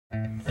Hi,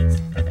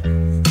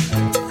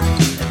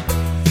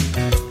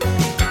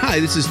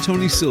 this is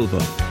Tony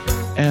Silva.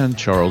 And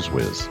Charles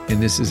Wiz.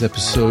 And this is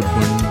episode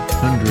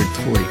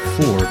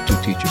 144 of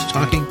Two Teachers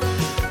Talking.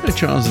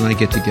 Charles and I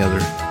get together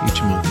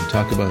each month and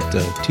talk about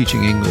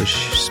teaching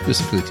English,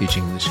 specifically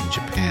teaching English in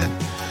Japan.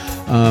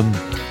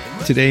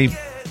 Today,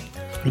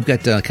 we've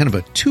got kind of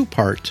a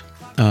two-part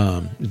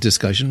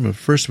discussion. But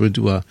first, we'll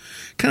do a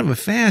kind of a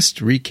fast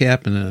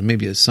recap and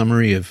maybe a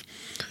summary of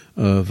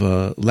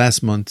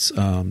last month's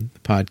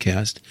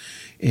podcast.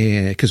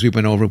 Because we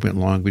went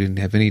long, we didn't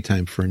have any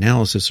time for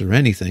analysis or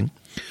anything.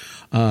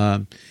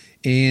 And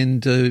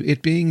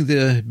it being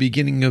the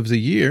beginning of the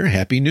year,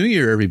 Happy New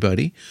Year,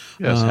 everybody.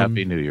 Yes,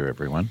 Happy New Year,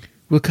 everyone.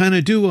 We'll kind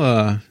of do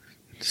a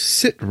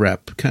sit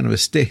rep, kind of a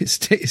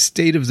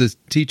state of the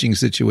teaching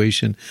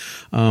situation,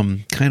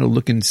 kind of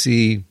look and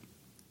see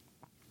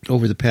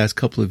over the past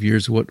couple of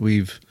years what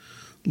we've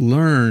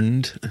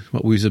learned,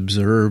 what we've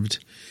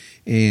observed,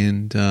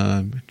 and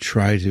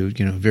try to,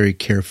 very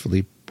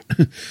carefully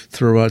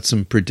throw out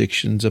some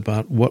predictions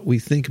about what we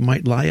think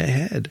might lie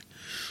ahead.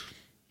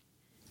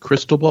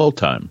 Crystal ball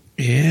time.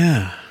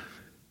 Yeah.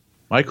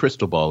 My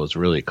crystal ball is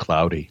really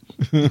cloudy.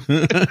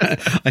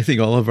 I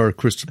think all of our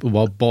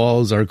crystal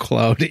balls are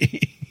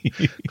cloudy.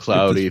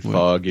 Cloudy,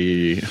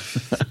 foggy.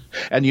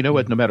 And you know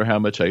what? No matter how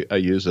much I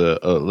use a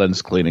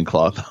lens cleaning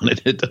cloth on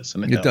it, it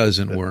doesn't help. It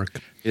doesn't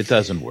work. It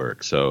doesn't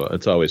work. So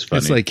it's always funny.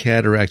 It's like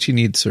cataract. You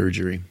need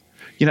surgery.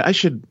 I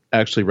should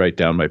actually write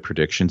down my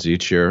predictions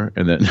each year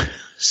and then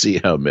see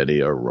how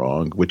many are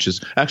wrong, which is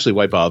actually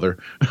why bother.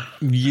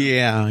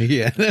 Yeah.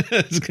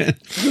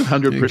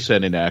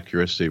 100%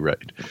 inaccuracy,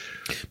 right?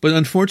 But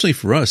unfortunately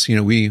for us,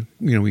 we do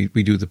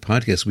the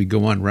podcast. We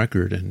go on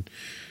record, and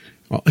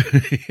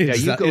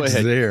you go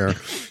ahead. There,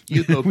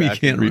 you go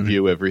back and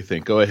review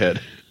everything. Go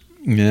ahead.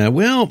 Yeah.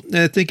 Well,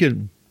 I think it.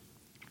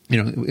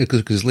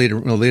 Because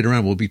later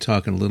on we'll be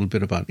talking a little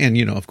bit about, and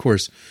of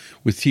course,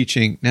 with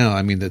teaching now,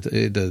 I mean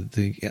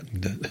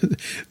the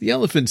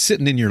elephant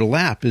sitting in your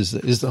lap is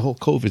the whole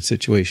COVID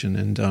situation,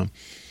 and I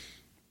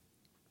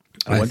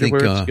wonder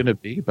where it's going to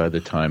be by the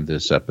time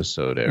this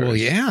episode airs. Well,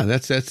 yeah,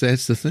 that's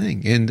the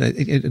thing, and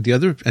the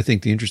other, I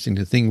think the interesting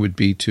thing would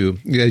be to,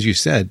 as you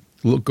said,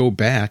 go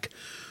back,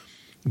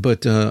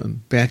 but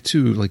back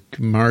to like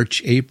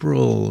March,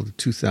 April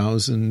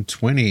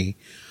 2020.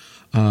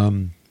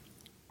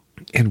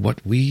 And what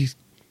we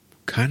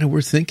kind of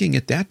were thinking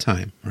at that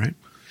time, right?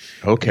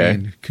 Okay.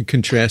 And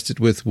contrast it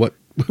with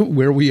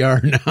where we are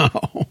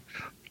now.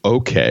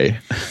 Okay.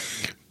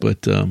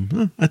 But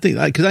I think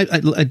because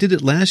I did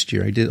it last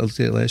year. I'll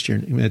say it last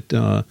year at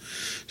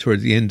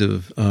toward the end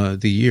of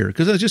the year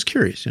because I was just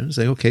curious.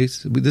 Say, okay,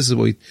 so this is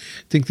what we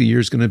think the year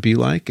is going to be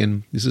like,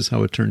 and this is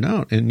how it turned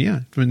out. And yeah,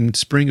 in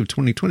spring of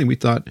 2020, we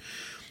thought,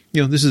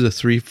 this is a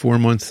 3-4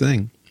 month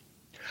thing.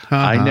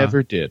 I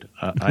never did.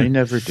 I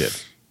never did.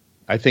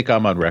 I think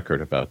I'm on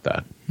record about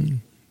that.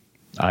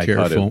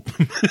 Careful.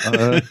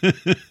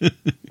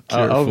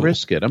 I'll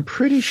risk it. I'm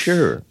pretty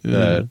sure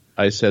that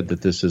I said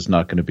that this is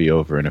not going to be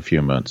over in a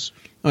few months.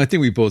 I think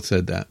we both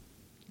said that.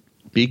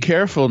 Be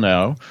careful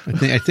now.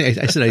 I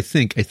said I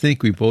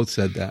think we both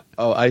said that.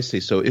 Oh, I see.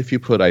 So if you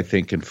put "I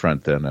think" in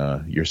front,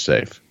 then you're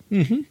safe.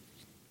 Mm-hmm.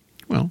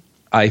 Well,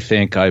 I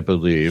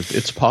believe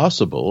it's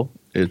possible.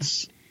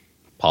 It's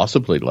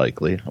possibly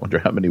likely. I wonder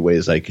how many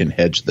ways I can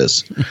hedge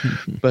this,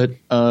 but.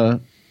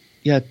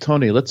 Yeah,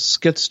 Tony, let's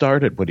get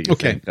started. What do you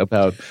think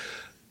about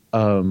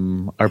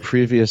our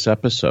previous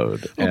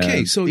episode? Okay,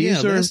 and so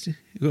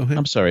go ahead.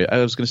 I'm sorry, I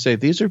was going to say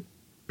these are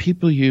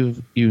people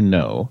you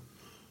know.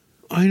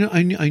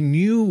 I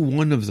knew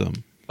one of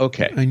them.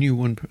 Okay, I knew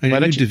one. I knew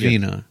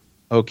Davina.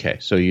 Okay,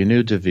 so you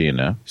knew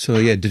Davina. So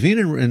yeah,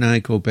 Davina and I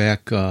go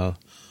back a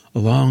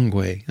long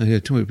way,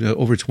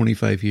 over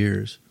 25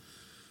 years.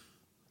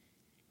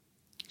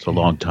 It's a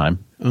long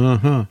time.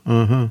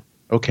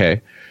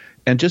 Okay.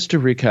 And just to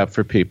recap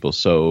for people,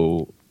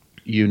 so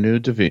you know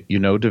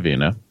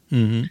Davina,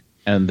 mm-hmm.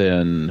 And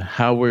then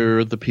how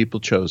were the people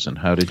chosen?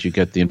 How did you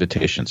get the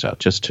invitations out?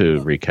 Just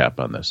to recap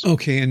on this.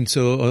 Okay, and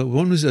so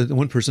one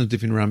person,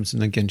 Davina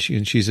Robinson. Again,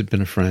 she's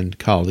been a friend,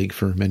 colleague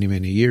for many,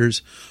 many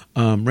years.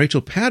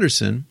 Rachel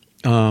Patterson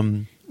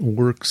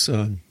works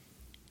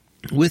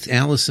with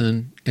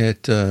Allison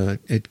at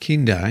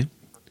Kindai.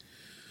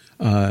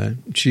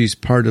 She's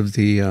part of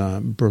the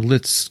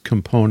Berlitz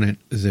component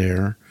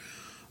there.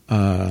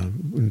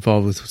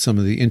 Involved with some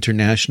of the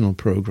international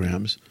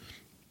programs.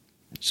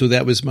 So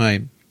that was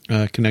my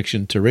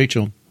connection to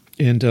Rachel.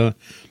 And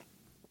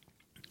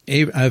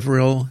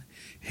Avril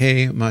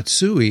Hei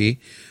Matsui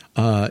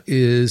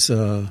is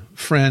a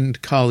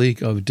friend,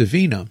 colleague of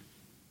Davina.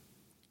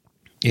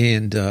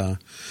 And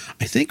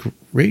I think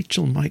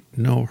Rachel might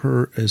know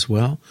her as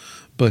well.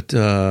 But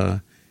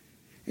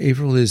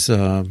Avril is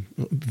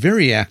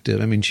very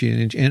active. I mean,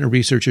 she's a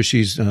researcher.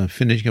 She's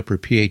finishing up her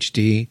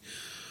PhD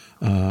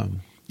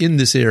in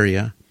this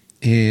area.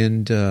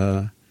 And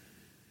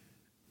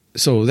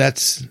so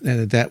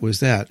that was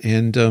that.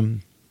 And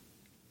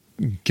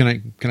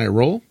can I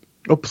roll?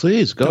 Oh,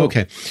 please go.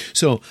 Okay.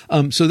 So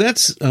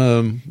that's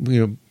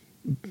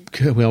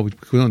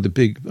one of the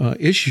big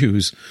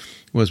issues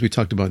was we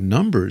talked about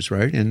numbers,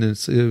 right? And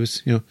it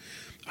was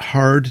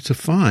hard to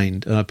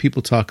find.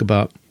 People talk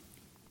about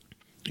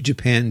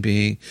Japan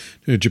being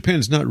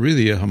Japan's not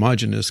really a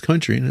homogenous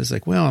country, and it's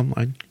like, well,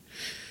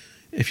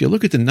 if you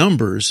look at the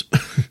numbers,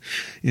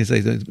 it's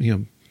like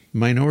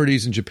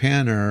minorities in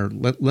Japan are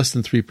less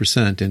than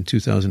 3%. In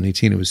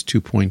 2018, it was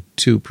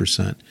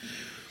 2.2%.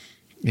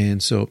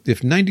 And so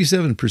if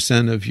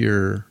 97% of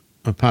your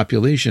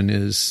population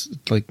is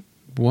like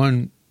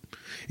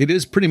it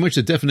is pretty much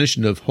the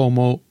definition of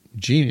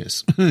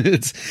homogeneous.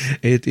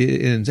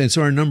 And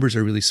so our numbers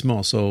are really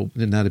small, so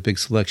they're not a big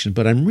selection.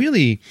 But I'm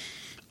really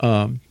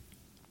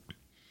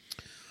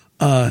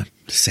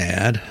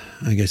sad.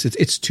 I guess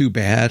it's too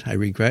bad. I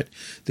regret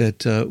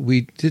that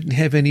we didn't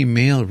have any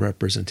male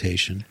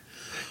representation.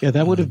 Yeah,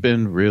 that would have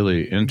been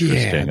really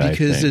interesting. Yeah,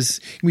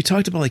 because we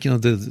talked about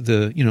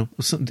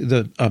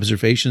the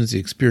observations, the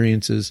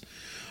experiences,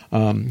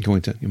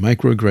 going to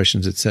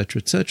microaggressions, et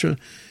cetera,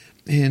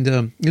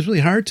 and it's really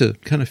hard to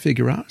kind of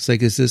figure out. It's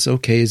like, is this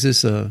okay? Is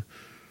this a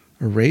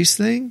race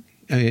thing?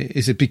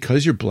 Is it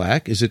because you're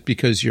black? Is it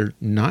because you're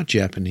not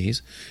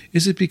Japanese?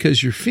 Is it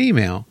because you're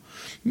female?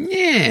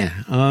 Yeah,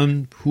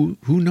 who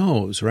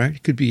knows, right?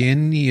 It could be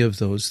any of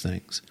those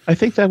things. I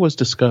think that was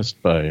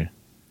discussed by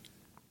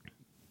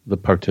the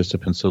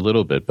participants a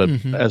little bit, but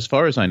as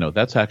far as I know,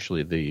 that's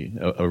actually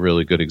a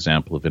really good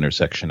example of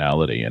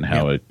intersectionality and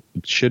how it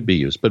should be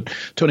used. But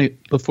Tony,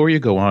 before you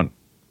go on,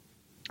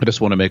 I just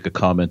want to make a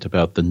comment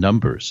about the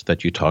numbers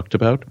that you talked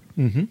about.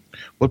 Mm-hmm.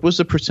 What was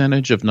the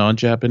percentage of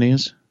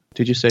non-Japanese?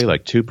 Did you say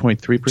like 2.3%?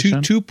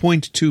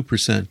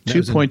 2.2%.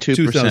 2.2%.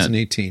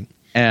 2018.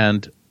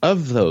 And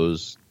of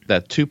those,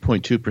 that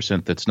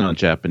 2.2% that's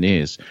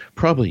non-Japanese,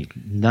 probably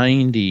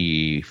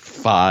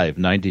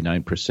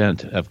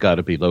 99% have got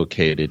to be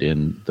located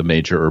in the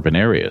major urban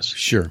areas.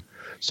 Sure.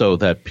 So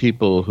that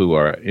people who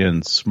are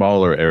in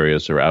smaller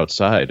areas or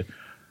outside,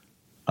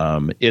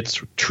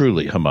 it's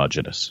truly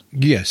homogenous.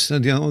 Yes.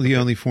 And the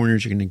only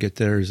foreigners you're going to get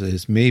there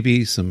is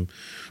maybe some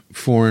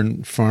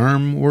foreign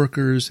farm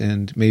workers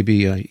and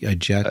maybe a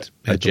jet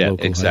at the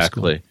local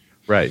exactly. high school.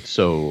 Right.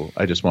 So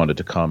I just wanted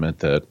to comment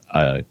that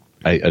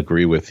I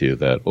agree with you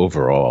that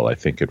overall, I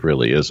think it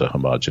really is a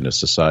homogenous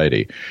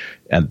society.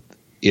 And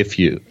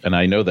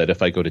I know that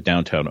if I go to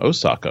downtown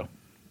Osaka,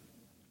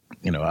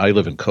 I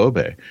live in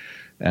Kobe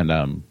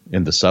and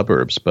in the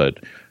suburbs, but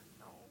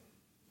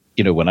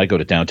when I go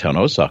to downtown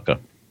Osaka,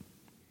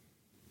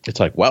 it's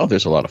like, wow,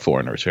 there's a lot of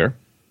foreigners here.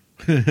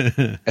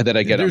 And then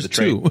I get on the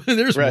train.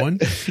 There's one.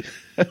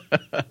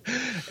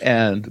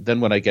 And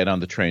then when I get on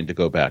the train to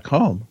go back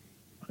home,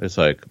 it's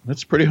like,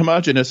 that's pretty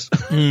homogenous.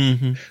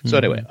 So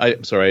anyway,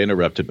 I'm sorry I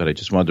interrupted, but I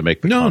just wanted to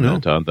make the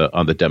comment on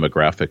the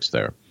demographics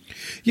there.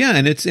 Yeah,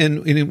 and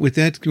with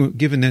that,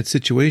 given that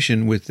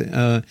situation,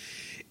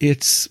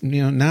 it's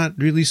not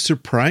really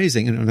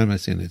surprising, and I'm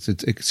not saying it's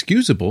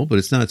excusable, but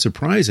it's not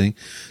surprising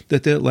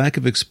that lack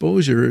of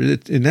exposure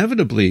it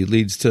inevitably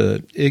leads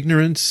to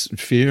ignorance,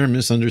 fear,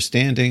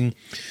 misunderstanding,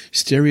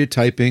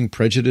 stereotyping,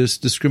 prejudice,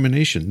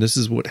 discrimination. This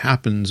is what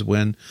happens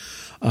when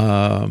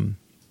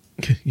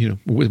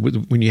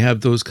when you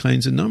have those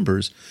kinds of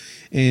numbers.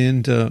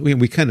 And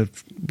we kind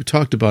of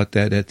talked about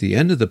that at the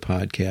end of the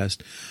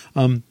podcast.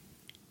 I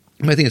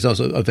think it's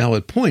also a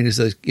valid point is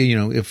that,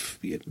 if,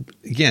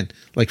 again,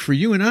 like for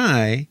you and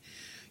I,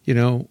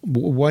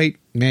 white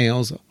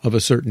males of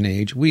a certain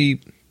age, we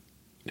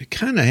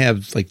kind of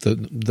have like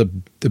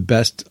the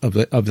best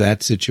of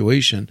that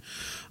situation.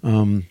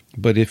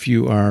 But if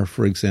you are,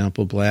 for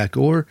example, black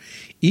or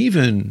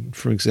even,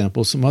 for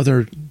example, some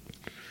other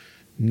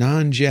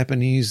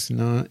non-Japanese,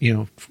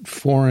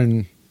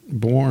 foreign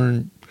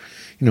born,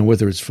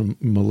 whether it's from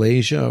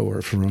Malaysia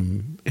or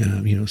from,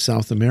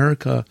 South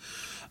America,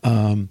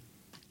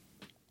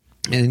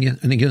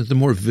 and again, the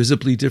more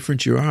visibly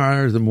different you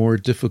are, the more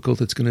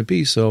difficult it's going to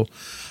be. So,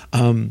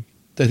 I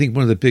think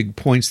one of the big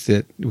points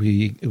that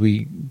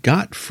we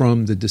got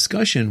from the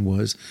discussion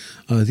was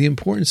the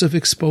importance of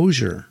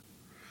exposure.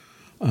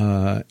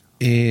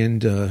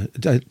 And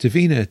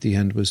Davina at the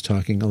end was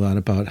talking a lot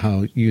about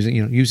how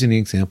using the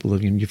example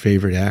of your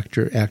favorite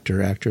actor,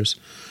 actress,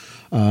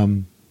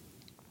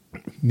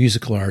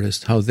 musical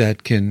artist, how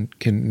that can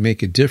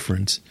make a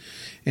difference.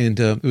 And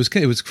it was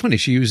funny.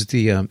 She used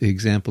the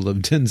example of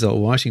Denzel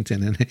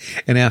Washington,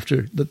 and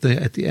after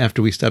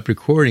we stopped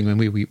recording,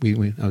 when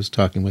I was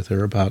talking with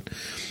her about,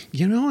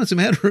 as a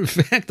matter of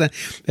fact, that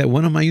at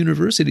one of my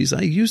universities,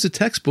 I used a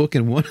textbook,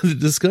 and one of the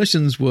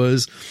discussions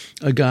was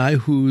a guy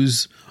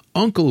whose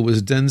uncle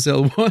was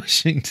Denzel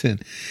Washington,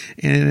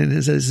 and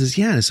it says,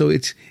 yeah. So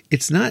it's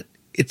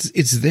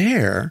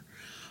there,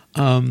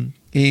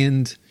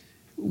 and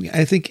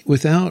I think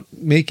without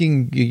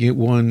making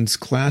one's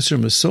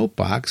classroom a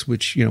soapbox,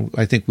 which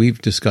I think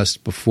we've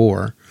discussed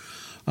before.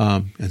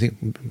 I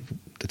think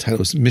the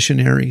title is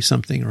missionary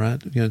something,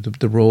 right?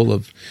 The role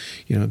of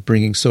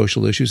bringing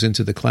social issues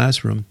into the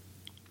classroom,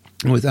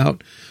 and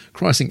without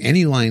crossing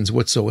any lines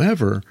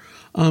whatsoever.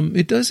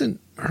 It doesn't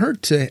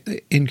hurt to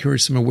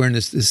encourage some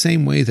awareness the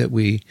same way that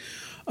we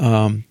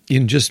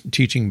in just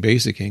teaching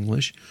basic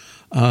English.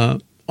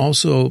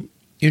 Also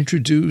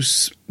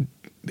introduce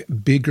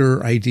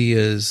bigger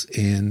ideas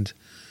and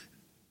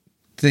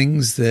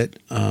things that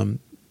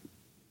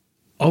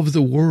of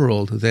the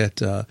world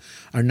that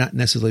are not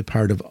necessarily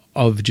part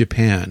of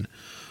Japan.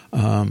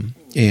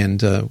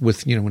 And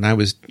with when I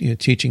was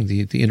teaching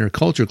the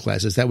intercultural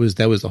classes, that was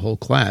the whole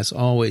class,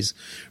 always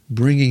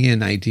bringing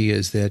in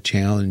ideas that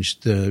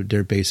challenged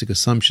their basic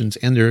assumptions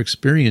and their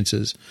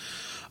experiences,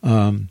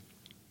 and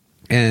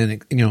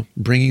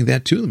bringing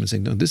that to them and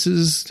saying, no, this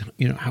is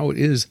how it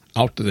is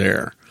out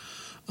there,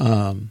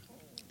 and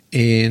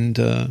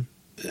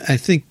I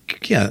think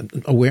kind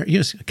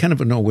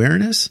of an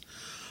awareness.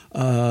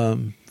 A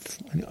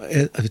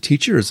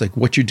teacher is like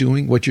what you're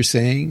doing, what you're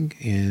saying,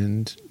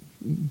 and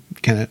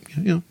kind of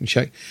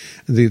check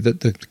the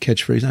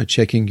catchphrase, not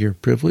checking your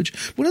privilege.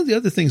 One of the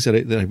other things that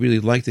I really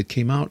liked that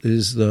came out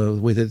is the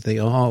way that they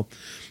all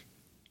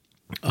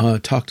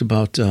talked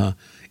about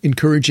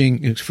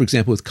encouraging, for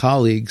example, with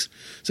colleagues.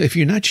 So if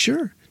you're not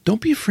sure, don't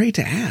be afraid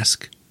to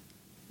ask.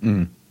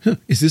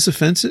 Is this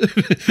offensive?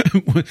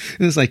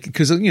 It's like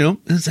because I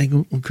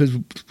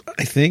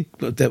think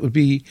that would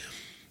be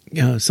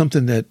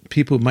something that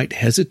people might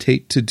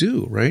hesitate to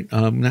do, right?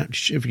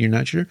 If you're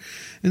not sure,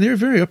 and they're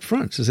very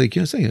upfront. So it's like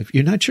saying, if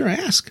you're not sure,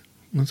 ask.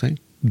 I'm saying,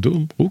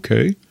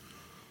 okay,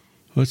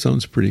 that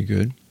sounds pretty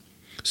good.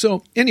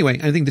 So anyway,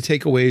 I think the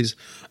takeaways,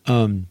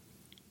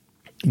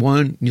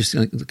 one, just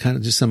kind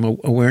of just some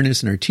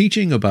awareness in our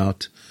teaching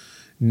about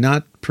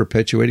not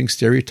perpetuating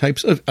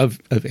stereotypes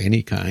of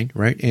any kind,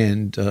 right?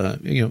 And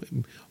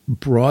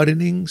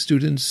broadening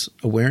students'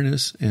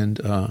 awareness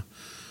and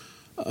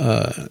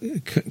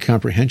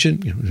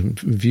comprehension,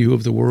 view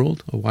of the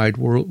world, a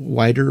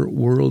wider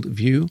world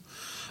view,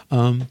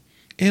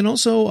 and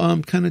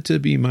also kind of to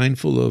be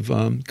mindful of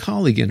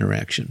colleague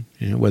interaction,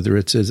 whether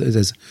it's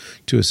as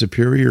to a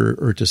superior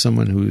or to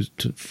someone who's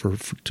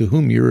to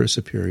whom you're a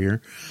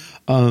superior.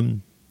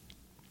 Kind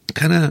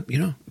of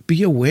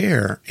be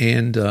aware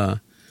and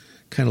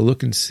kind of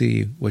look and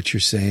see what you're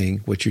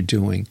saying, what you're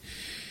doing,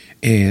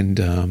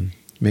 and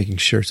making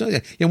sure. So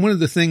yeah, one of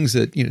the things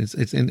that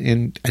it's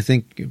and I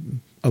think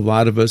a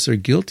lot of us are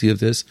guilty of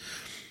this.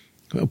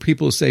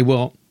 People say,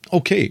 "Well,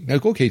 okay,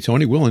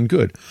 Tony, well and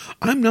good.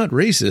 I'm not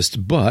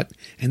racist, but,"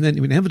 and then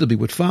inevitably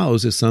what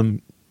follows is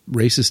some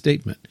racist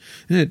statement.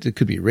 And it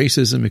could be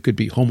racism, it could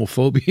be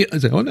homophobia. I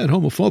say, "Oh, I'm not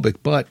homophobic,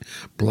 but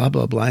blah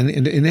blah blah,"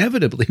 and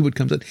inevitably what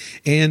comes out,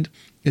 and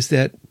it's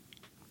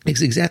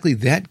exactly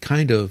that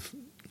kind of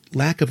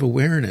lack of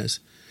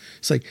awareness.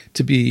 It's like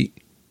to be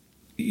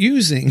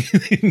using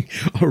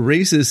a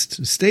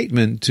racist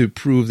statement to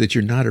prove that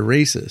you're not a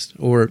racist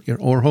or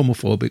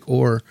homophobic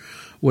or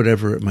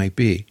whatever it might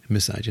be,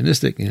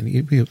 misogynistic, and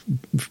you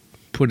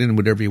put in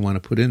whatever you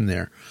want to put in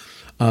there.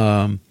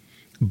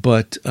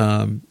 But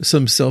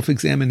some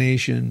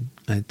self-examination,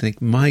 I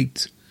think,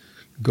 might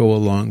go a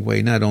long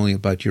way, not only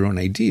about your own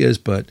ideas,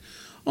 but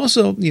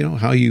also,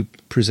 how you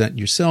present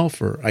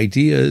yourself or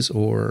ideas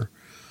or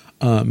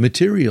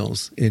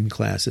materials in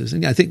classes.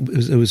 And I think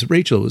it was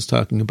Rachel was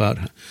talking about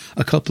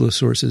a couple of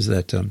sources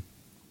that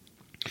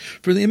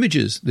for the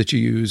images that you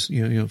use,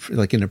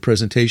 like in a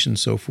presentation and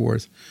so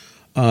forth,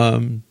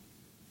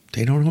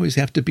 they don't always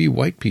have to be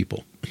white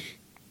people.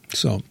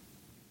 So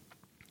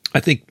I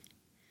think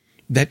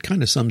that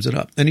kind of sums it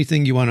up.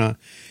 Anything you want to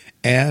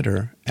add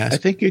or ask? I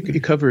think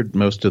you covered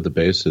most of the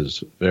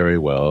bases very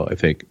well. I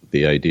think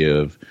the idea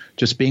of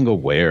just being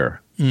aware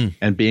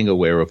and being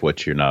aware of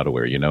what you're not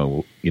aware,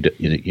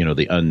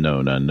 the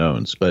unknown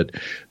unknowns. But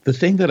the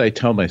thing that I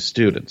tell my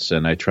students,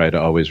 and I try to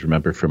always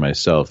remember for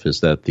myself, is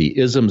that the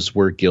isms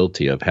we're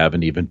guilty of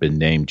haven't even been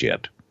named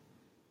yet.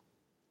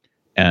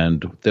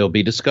 And they'll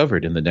be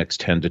discovered in the next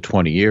 10 to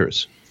 20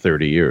 years,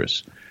 30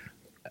 years,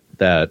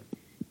 that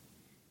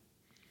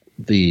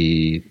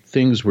the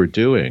things we're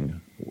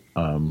doing,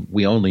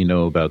 we only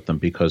know about them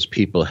because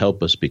people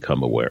help us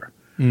become aware.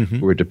 Mm-hmm.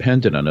 We're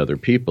dependent on other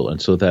people.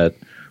 And so that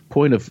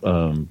point of,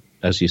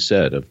 as you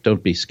said, of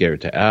don't be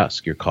scared to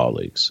ask your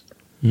colleagues.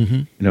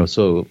 Mm-hmm.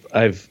 So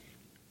I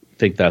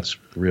think that's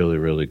really,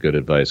 really good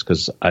advice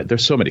because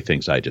there's so many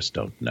things I just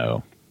don't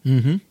know.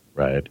 Mm-hmm.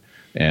 Right.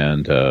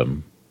 And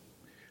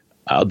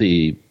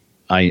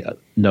I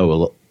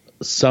know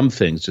some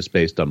things just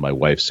based on my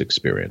wife's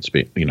experience,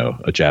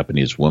 a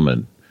Japanese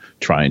woman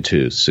trying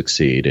to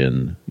succeed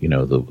in,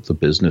 the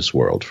business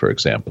world, for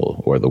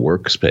example, or the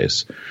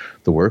workplace,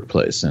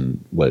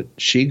 and what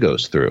she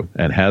goes through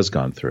and has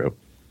gone through.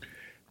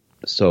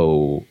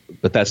 So,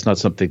 but that's not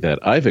something that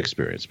I've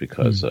experienced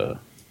because,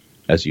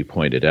 as you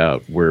pointed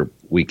out,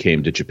 we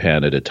came to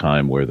Japan at a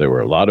time where there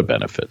were a lot of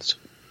benefits,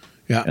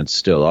 and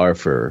still are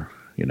for,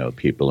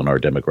 people in our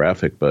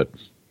demographic.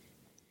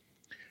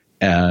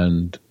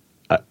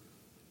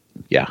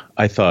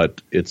 I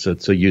thought it's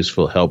a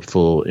useful,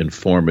 helpful,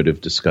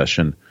 informative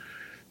discussion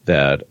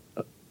that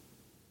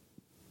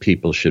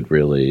people should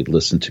really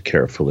listen to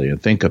carefully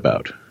and think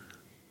about.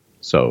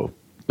 So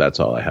that's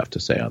all I have to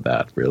say on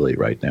that, really,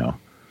 right now.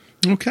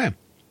 Okay,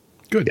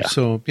 good. Yeah.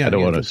 So I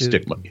don't want to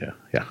stick my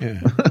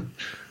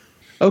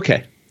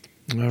Okay.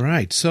 All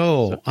right.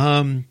 So,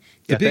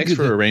 thanks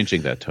for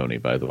arranging that, Tony,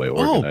 by the way,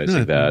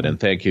 organizing that. And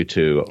thank you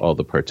to all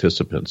the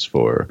participants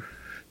for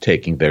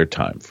taking their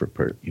time for,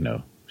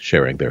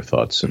 sharing their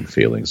thoughts and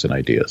feelings and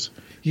ideas.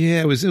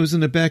 Yeah, it was in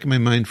the back of my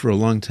mind for a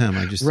long time.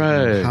 I just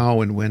didn't know how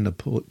and when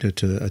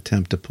to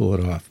attempt to pull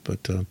it off.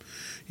 But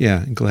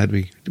I'm glad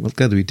we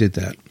did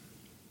that.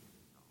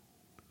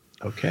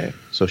 Okay,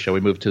 so shall we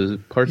move to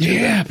part 2?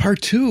 Yeah,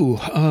 part 2.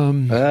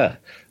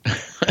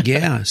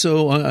 Yeah.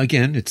 So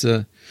again, it's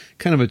a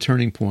kind of a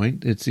turning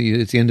point. It's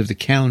the end of the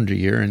calendar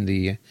year, and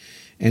the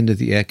end of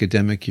the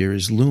academic year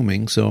is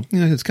looming. So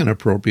it's kind of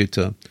appropriate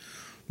to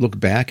look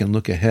back and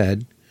look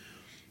ahead.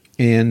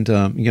 And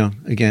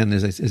again,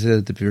 as I said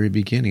at the very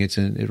beginning,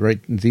 right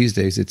these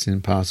days it's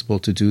impossible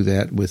to do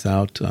that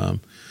without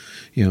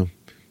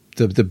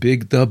the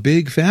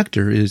big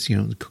factor is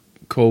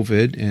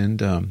COVID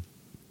and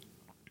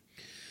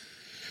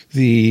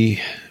the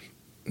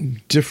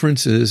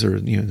differences or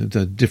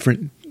the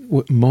different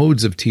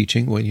modes of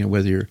teaching.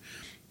 Whether you're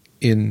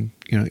in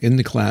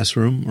the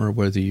classroom or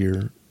whether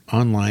you're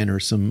online or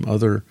some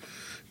other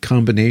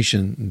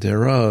combination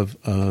thereof.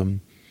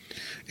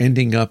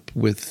 Ending up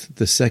with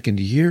the second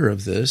year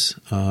of this.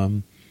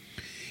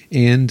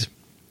 And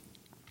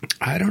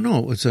I don't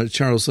know,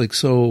 Charles,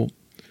 so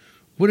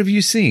what have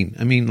you seen?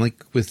 I mean,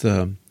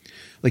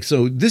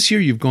 so this year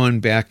you've gone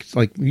back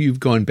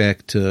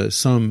to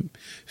some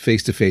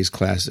face-to-face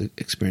class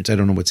experience. I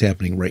don't know what's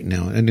happening right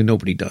now. And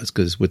nobody does,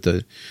 because with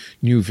the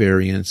new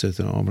variants of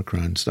the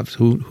Omicron stuff,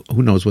 who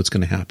knows what's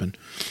going to happen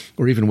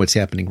or even what's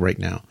happening right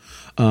now.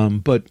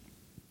 But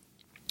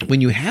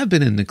when you have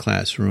been in the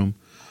classroom,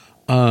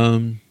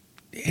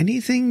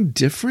 anything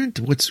different?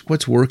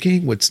 What's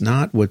working? What's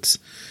not? What's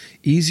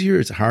easier?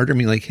 It's harder. I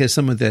mean, has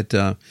some of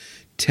that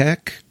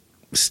tech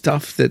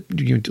stuff that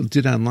you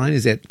did online,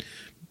 is that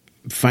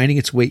finding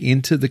its way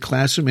into the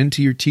classroom,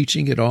 into your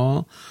teaching at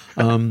all?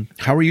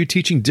 How are you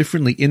teaching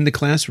differently in the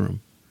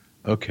classroom?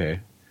 Okay.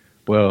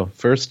 Well,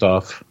 first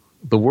off,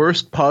 the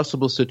worst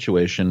possible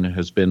situation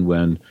has been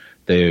when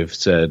they've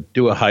said,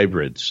 do a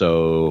hybrid.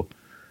 So,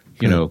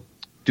 do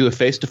a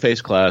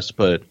face-to-face class,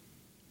 but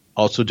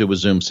also do a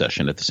Zoom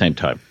session at the same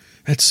time.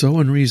 That's so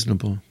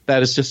unreasonable.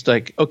 That is just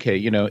okay,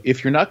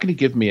 if you're not going to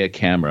give me a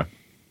camera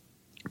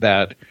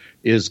that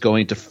is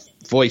going to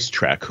voice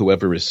track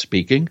whoever is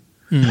speaking,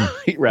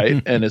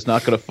 right, and is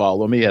not going to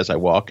follow me as I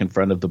walk in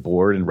front of the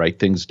board and write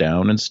things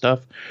down and stuff,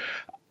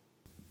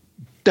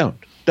 don't.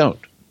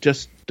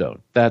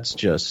 That's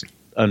just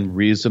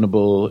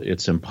unreasonable.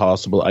 It's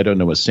impossible. I don't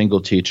know a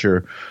single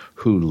teacher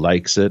who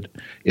likes it.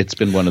 It's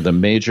been one of the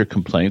major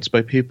complaints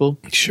by people.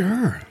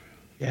 Sure.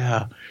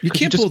 Yeah. You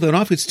can't pull that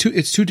off. It's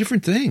two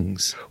different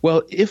things.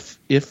 Well, if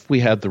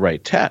we had the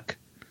right tech,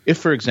 if,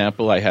 for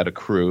example, I had a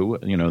crew,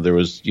 there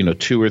was,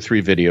 2 or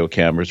 3 video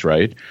cameras,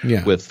 right?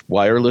 Yeah. With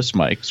wireless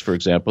mics, for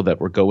example,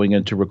 that were going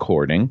into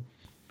recording,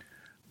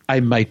 I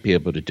might be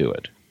able to do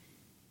it.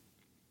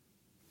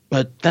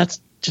 But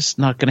that's just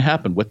not going to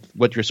happen.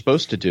 What you're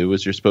supposed to do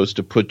is you're supposed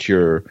to put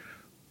your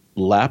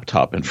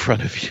laptop in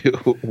front of you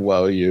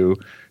while you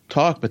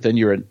talk, but then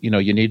you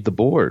need the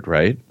board,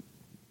 right?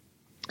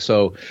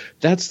 So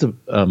that's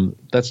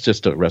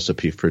just a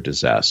recipe for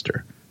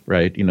disaster,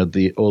 right?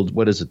 The old,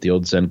 what is it? The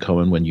old Zen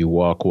koan: when you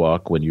walk,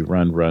 when you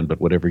run, but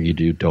whatever you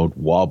do, don't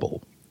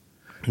wobble.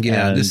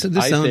 Yeah, and this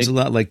sounds a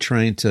lot like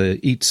trying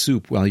to eat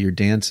soup while you're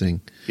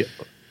dancing. Yeah.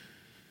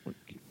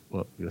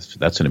 Well,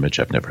 that's an image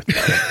I've never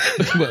thought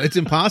of. Well, it's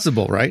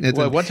impossible, right?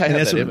 Once I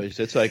had that image,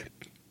 it's like,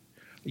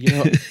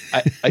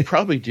 I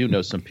probably do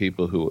know some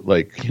people who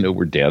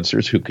were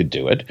dancers who could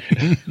do it,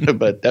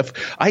 but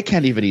I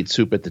can't even eat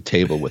soup at the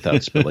table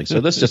without spilling. So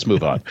let's just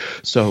move on.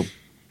 So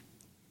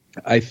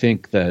I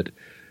think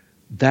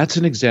that's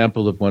an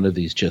example of one of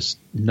these just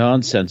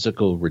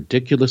nonsensical,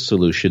 ridiculous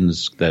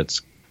solutions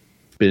that's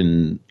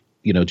been,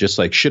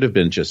 should have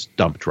been just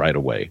dumped right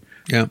away.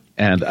 Yeah.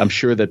 And I'm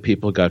sure that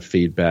people got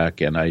feedback,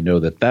 and I know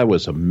that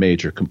was a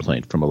major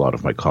complaint from a lot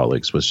of my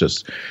colleagues, was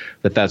just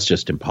that's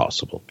just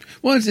impossible.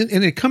 Well,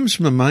 and it comes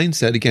from a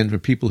mindset, again, for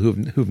people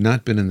who've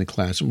not been in the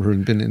classroom,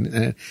 who've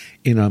been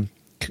in a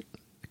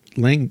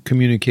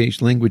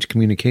language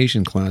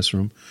communication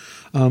classroom,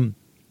 and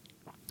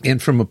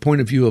from a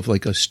point of view of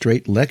a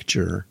straight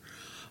lecture,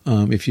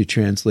 if you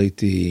translate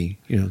the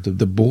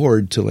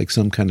board to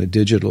some kind of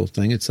digital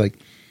thing, it's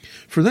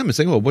for them, it's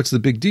well, what's the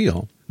big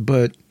deal?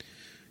 But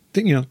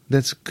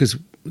that's because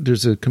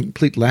there's a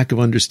complete lack of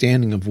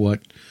understanding of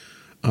what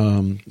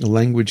a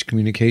language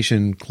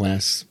communication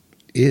class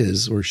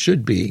is or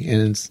should be,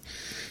 and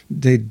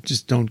they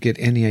just don't get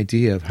any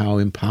idea of how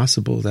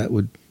impossible that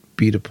would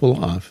be to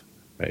pull off.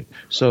 Right.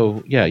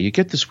 So you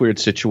get this weird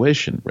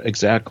situation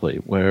exactly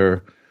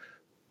where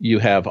you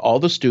have all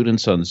the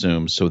students on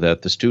Zoom, so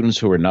that the students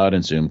who are not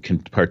in Zoom can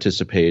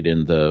participate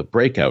in the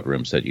breakout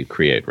rooms that you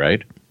create,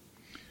 right?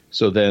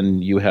 So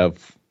then you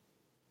have.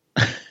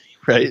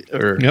 Right?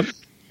 Yep.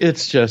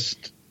 It's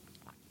just,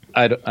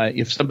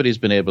 if somebody's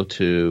been able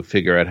to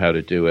figure out how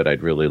to do it,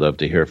 I'd really love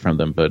to hear from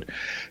them. But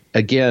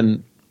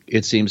again,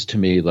 it seems to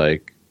me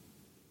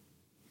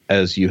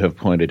as you have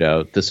pointed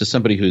out, this is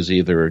somebody who's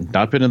either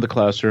not been in the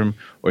classroom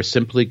or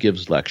simply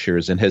gives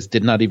lectures and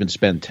did not even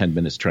spend 10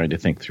 minutes trying to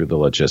think through the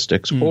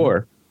logistics.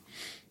 Or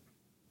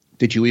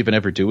did you even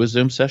ever do a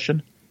Zoom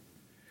session?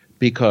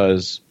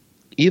 Because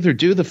either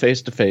do the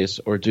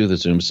face-to-face or do the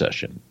Zoom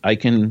session. I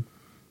can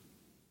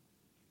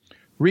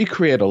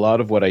recreate a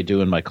lot of what I do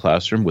in my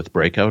classroom with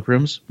breakout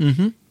rooms.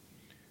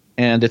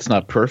 And it's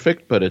not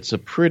perfect, but it's a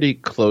pretty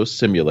close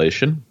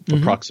simulation,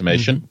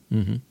 approximation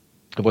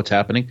of what's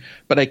happening.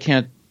 But I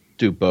can't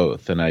do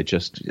both. And I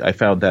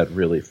found that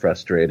really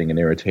frustrating and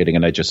irritating,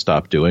 and I just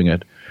stopped doing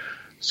it.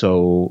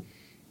 So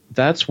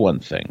that's one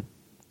thing.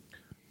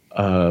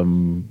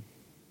 And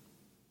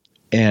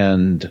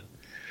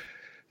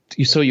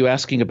so you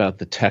asking about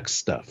the tech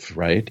stuff,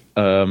 right?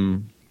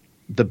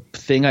 The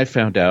thing I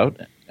found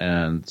out,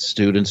 and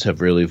students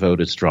have really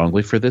voted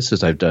strongly for this,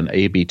 is I've done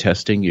A/B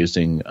testing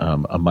using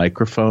a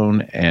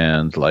microphone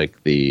and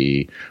like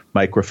the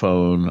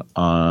microphone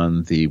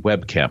on the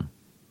webcam.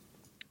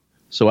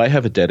 So I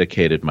have a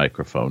dedicated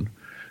microphone,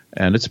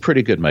 and it's a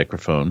pretty good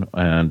microphone,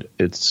 and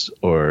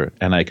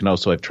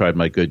I've tried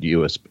my good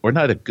USB, or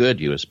not a good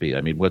USB.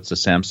 I mean, what's the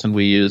Samsung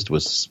we used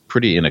was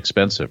pretty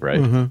inexpensive, right?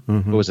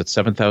 What was it,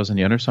 7,000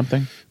 yen or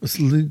something? It's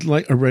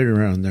like right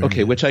around there.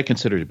 Okay, which I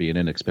consider to be an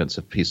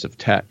inexpensive piece of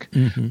tech.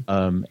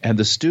 And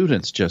the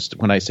students just,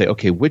 when I say,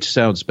 okay, which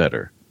sounds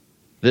better,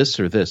 this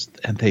or this,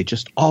 and they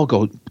just all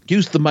go,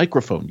 use the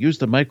microphone,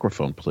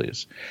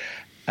 please.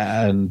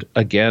 And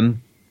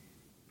again,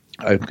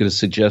 I'm going to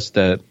suggest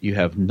that you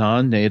have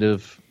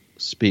non-native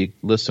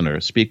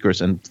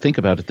speakers, and think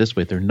about it this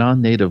way: they're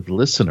non-native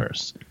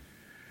listeners,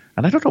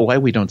 and I don't know why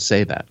we don't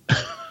say that.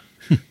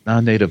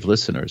 Non-native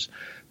listeners,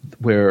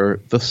 where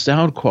the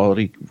sound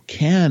quality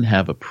can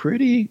have a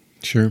pretty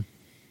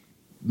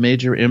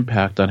major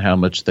impact on how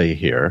much they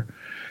hear,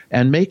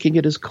 and making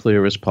it as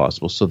clear as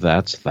possible. So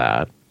that's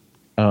that,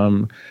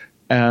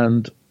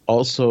 and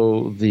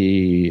also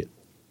the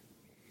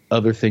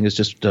other thing is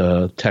just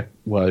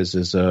tech-wise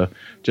is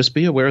just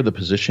be aware of the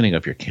positioning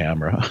of your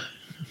camera.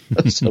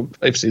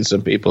 I've seen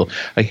some people.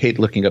 I hate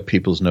looking up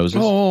people's noses.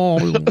 Oh,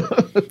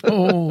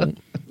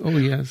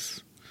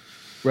 yes.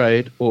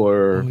 Right,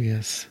 or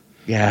yes.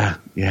 Yeah.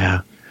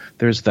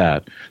 There's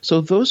that.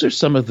 So those are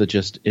some of the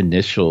just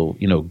initial,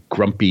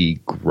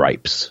 grumpy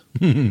gripes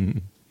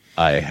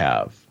I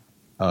have.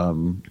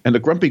 And a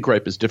grumpy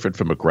gripe is different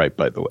from a gripe,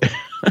 by the way.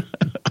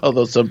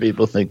 Although some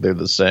people think they're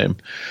the same.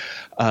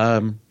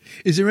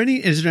 Is there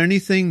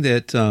anything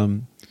that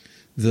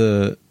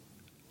the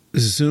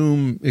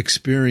Zoom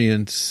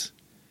experience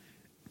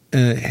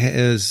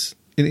has?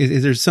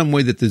 Is there some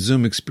way that the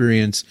Zoom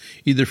experience,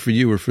 either for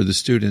you or for the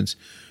students,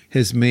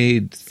 has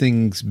made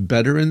things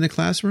better in the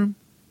classroom?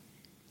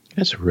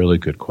 That's a really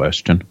good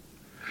question.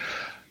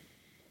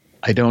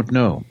 I don't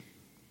know.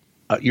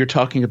 You're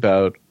talking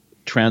about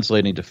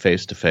translating to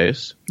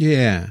face-to-face?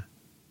 Yeah.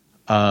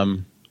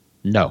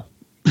 No.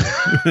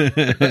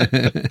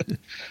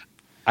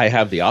 I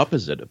have the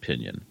opposite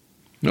opinion.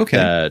 Okay.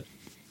 That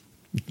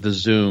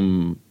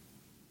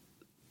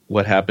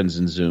what happens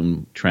in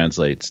Zoom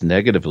translates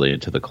negatively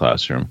into the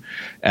classroom.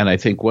 And I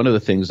think one of the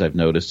things I've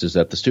noticed is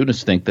that the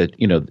students think that,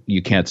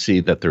 you can't see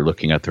that they're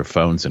looking at their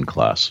phones in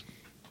class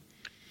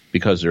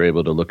because they're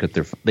able to look at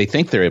they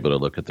think they're able to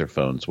look at their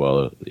phones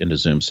while in a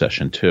Zoom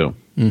session too.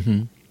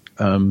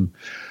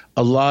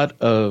 A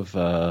lot of,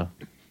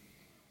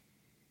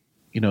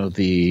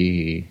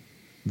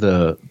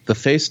 the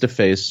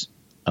face-to-face,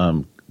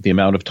 the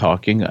amount of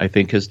talking, I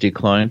think, has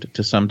declined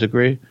to some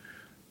degree,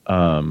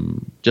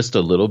 just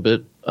a little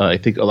bit. I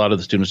think a lot of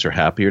the students are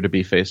happier to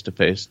be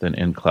face-to-face than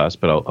in class,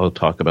 but I'll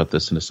talk about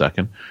this in a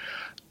second.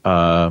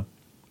 I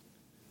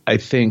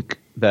think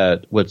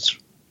that what's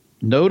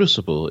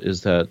noticeable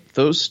is that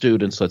those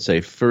students, let's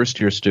say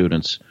first-year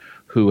students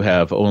who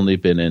have only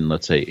been in,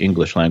 let's say,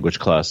 English language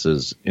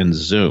classes in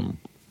Zoom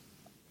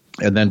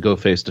and then go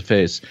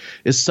face-to-face,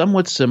 is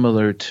somewhat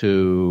similar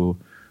to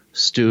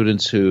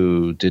students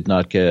who did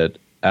not get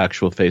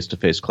actual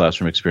face-to-face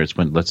classroom experience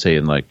when, let's say,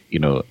 in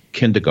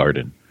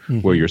kindergarten,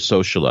 where you're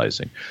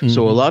socializing.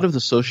 So a lot of the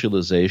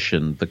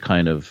socialization, the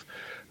kind of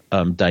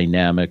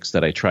dynamics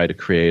that I try to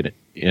create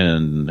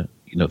in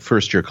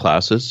first-year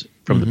classes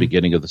from the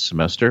beginning of the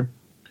semester,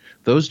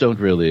 those don't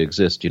really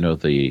exist.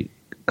 The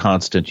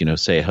constant,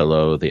 say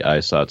hello, the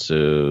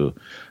aisatsu,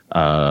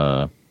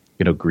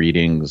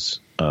 greetings,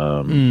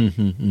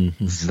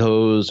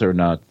 those are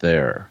not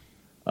there.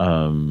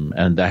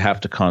 And I have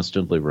to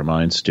constantly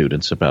remind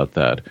students about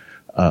that.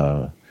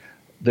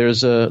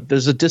 There's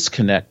a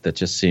disconnect that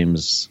just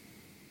seems,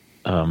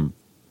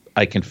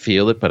 I can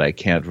feel it, but I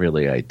can't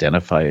really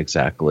identify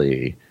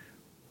exactly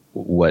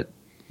what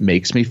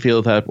makes me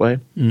feel that way.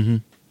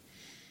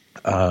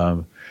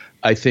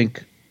 I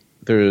think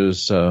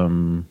there's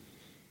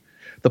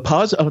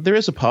there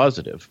is a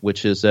positive,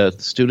 which is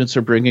that students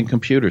are bringing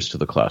computers to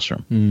the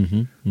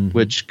classroom,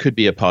 which could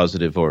be a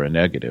positive or a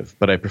negative.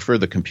 But I prefer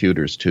the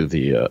computers to phones, because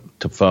on the phones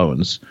I know that they're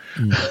just constantly reading their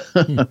messages. The positive, there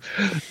is a positive, which is that students are bringing computers to the classroom, which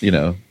could be a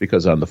positive or a negative. But I prefer the computers to the phones,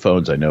 because on the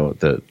phones I know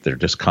that they're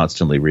just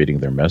constantly reading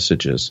their messages. The positive, there is a positive, which is that students are bringing computers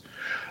to the classroom, which could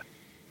be a positive or a negative. But I prefer the computers to phones,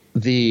 because on the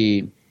phones I know that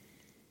they're just constantly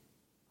reading their messages.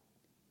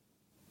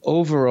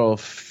 overall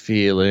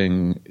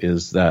feeling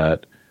is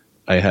that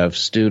I have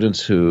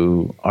students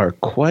who are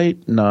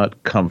quite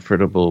not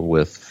comfortable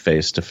with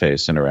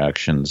face-to-face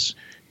interactions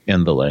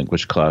in the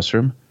language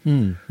classroom.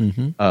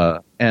 Mm-hmm.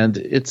 And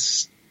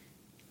it's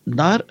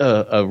not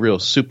a real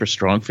super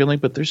strong feeling,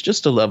 but there's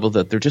just a level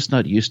that they're just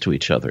not used to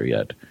each other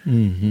yet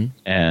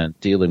and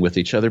dealing with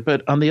each other.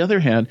 But on the other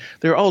hand,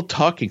 they're all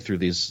talking through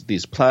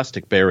these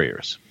plastic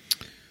barriers.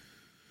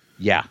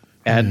 Yeah.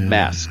 And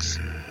masks.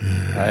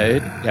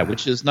 Right? Yeah,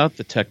 which is not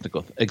the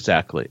technical.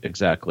 Exactly.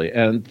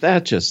 And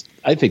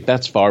I think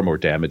that's far more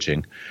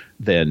damaging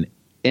than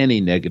any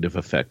negative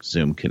effect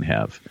Zoom can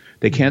have.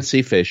 They can't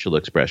see facial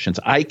expressions.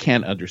 I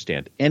can't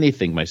understand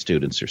anything my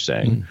students are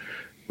saying,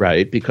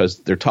 right? Because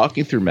they're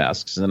talking through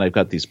masks, and then I've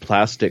got these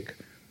plastic,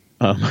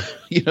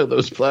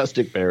 those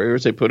plastic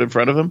barriers they put in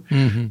front of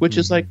them, which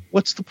is like,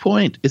 what's the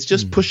point? It's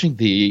just pushing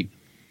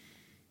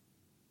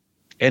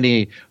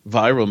any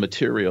viral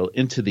material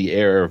into the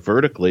air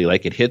vertically,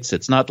 like it hits.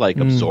 It's not like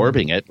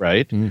absorbing it,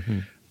 right?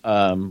 And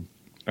I'm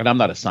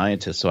not a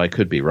scientist, so I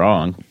could be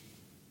wrong.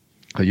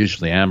 I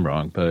usually am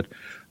wrong, but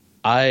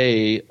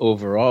I'm going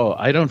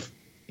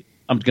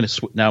to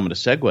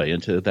segue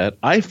into that.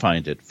 I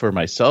find it for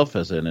myself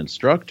as an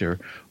instructor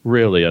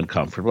really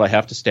uncomfortable. I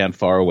have to stand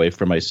far away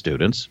from my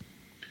students.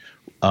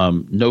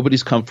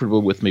 Nobody's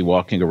comfortable with me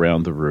walking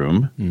around the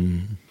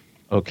room.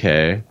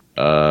 Okay.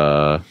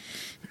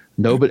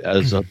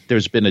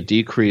 There's been a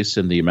decrease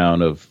in the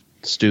amount of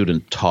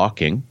student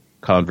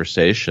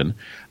conversation,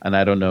 and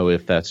I don't know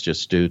if that's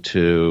just due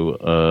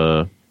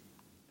to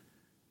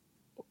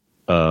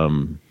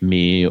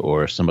me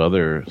or some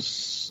other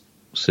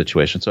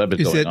situation. So I've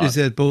been Is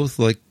that both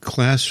like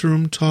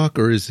classroom talk,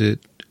 or is it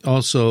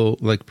also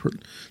like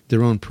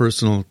their own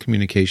personal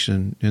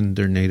communication in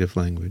their native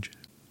language?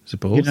 Is it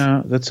both?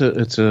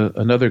 It's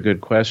another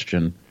good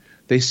question.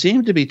 They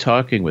seem to be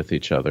talking with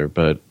each other,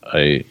 but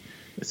I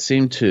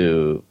seem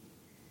to,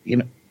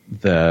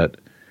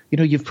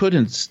 you've put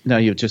in now.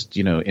 You've just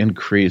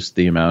increased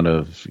the amount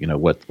of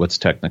what's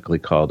technically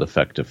called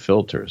effective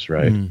filters,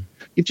 right?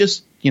 You've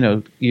just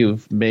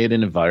you've made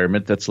an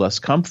environment that's less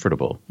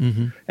comfortable,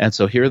 and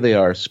so here they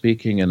are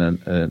speaking in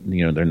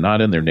they're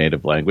not in their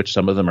native language.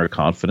 Some of them are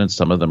confident,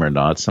 some of them are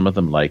not. Some of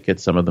them like it,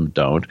 some of them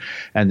don't.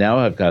 And now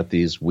I've got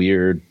these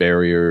weird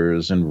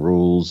barriers and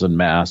rules and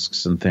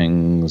masks and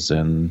things,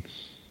 and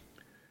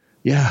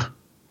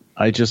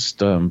I just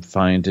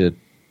find it.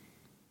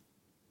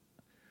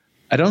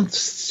 I don't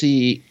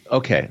see.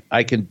 Okay,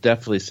 I can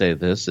definitely say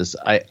this is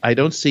I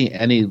don't see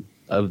any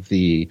of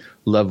the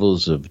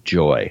levels of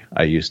joy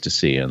I used to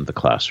see in the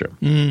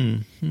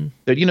classroom.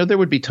 But there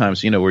would be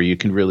times where you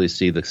can really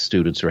see the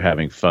students are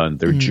having fun.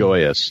 They're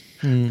joyous.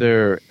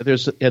 There's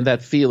that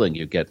feeling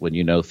you get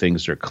when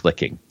things are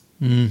clicking,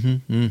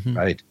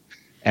 right?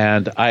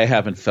 And I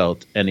haven't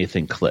felt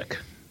anything click.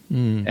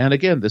 And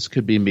again, this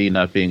could be me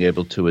not being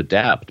able to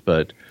adapt,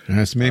 but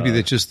maybe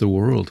that's just the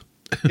world.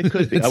 It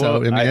could be.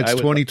 That's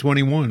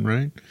 2021,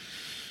 right?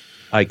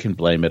 I can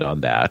blame it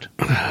on that,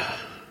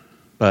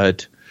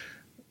 but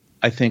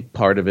I think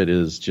part of it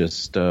is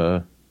just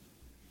I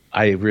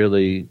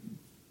really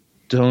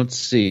don't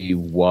see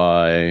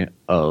why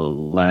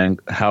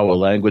how a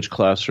language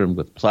classroom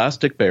with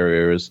plastic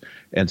barriers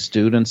and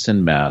students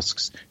in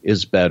masks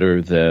is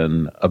better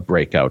than a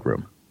breakout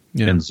room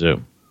in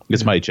Zoom.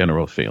 It's my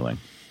general feeling.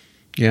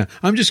 Yeah,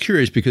 I'm just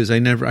curious because I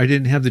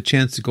didn't have the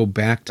chance to go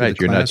back to the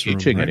classroom. You're not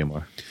teaching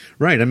anymore.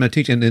 Right, I'm not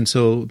teaching, and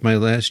so my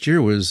last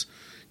year was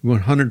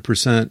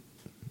 100%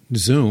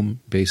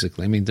 Zoom,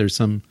 basically. I mean, there's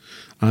some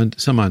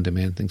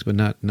on-demand things, but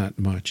not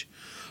much.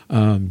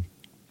 And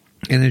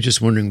I'm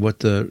just wondering what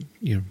the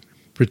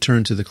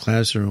return to the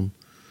classroom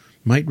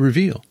might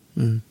reveal.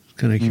 Kind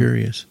of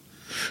curious.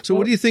 So,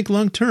 what do you think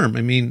long term?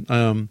 I mean,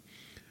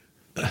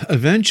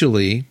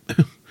 eventually,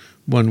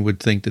 one would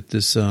think that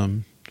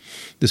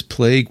this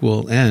plague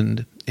will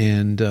end,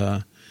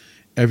 and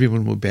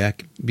everyone will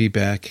be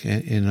back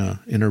in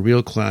a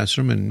real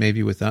classroom, and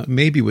maybe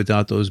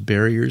without those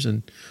barriers.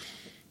 And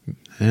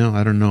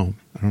I don't know.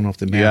 I don't know if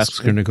the mask's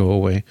going to go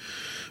away.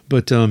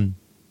 But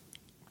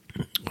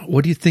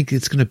what do you think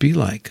it's going to be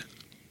like?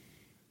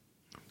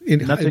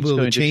 Will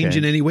it change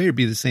in any way, or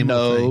be the same?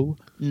 No,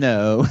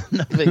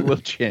 nothing will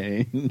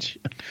change.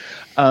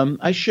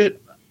 I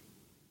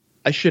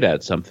should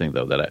add something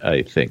though that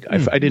I think I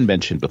didn't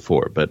mention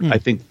before, but I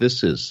think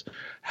this is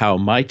how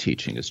my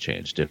teaching has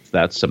changed. If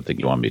that's something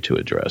you want me to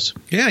address,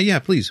 yeah,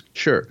 please.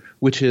 Sure.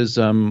 Which is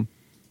a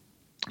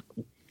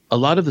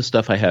lot of the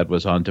stuff I had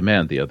was on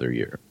demand the other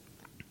year,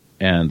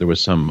 and there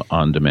was some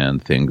on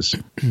demand things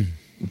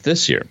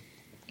this year.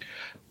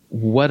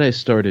 What I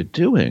started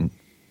doing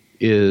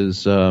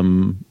is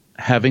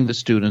having the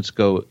students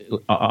go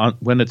on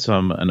when it's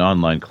an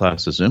online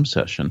class, a Zoom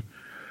session.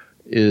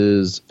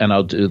 And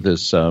I'll do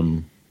this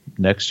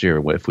next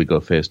year if we go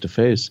face to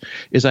face,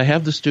 is I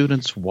have the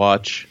students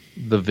watch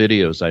the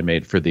videos I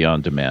made for the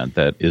on-demand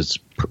that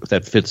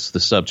fits the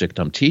subject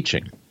I'm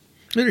teaching.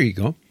 There you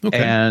go.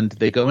 Okay. And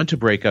they go into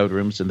breakout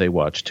rooms and they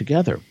watch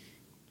together.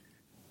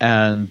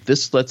 And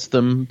this lets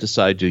them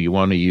decide, do you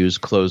want to use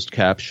closed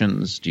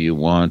captions? Do you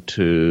want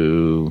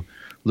to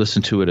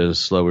listen to it at a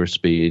slower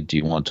speed? Do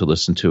you want to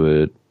listen to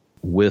it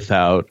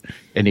without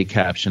any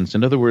captions?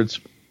 In other words,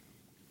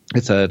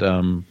 it's that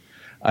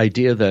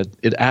idea that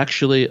it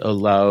actually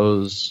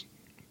allows,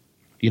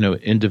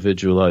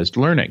 individualized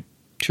learning.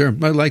 Sure.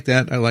 I like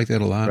that. I like that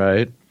a lot.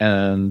 Right.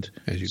 And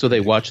so they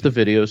watch the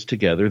videos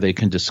together. They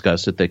can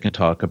discuss it. They can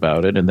talk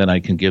about it. And then I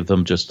can give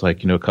them just a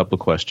couple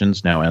of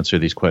questions. Now answer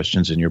these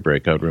questions in your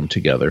breakout room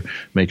together.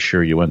 Make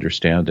sure you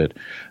understand it.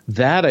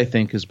 That, I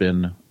think, has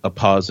been a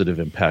positive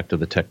impact of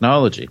the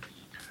technology.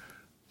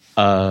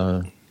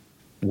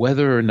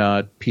 Whether or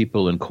not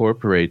people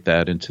incorporate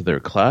that into their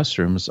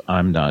classrooms,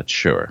 I'm not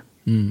sure.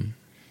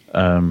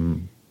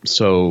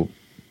 So,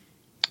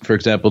 for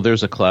example,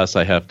 there's a class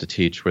I have to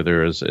teach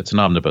where it's an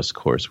omnibus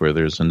course where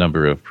there's a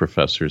number of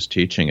professors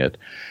teaching it.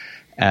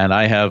 And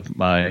I have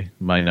my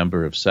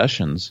number of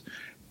sessions.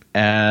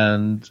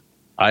 And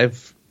I'm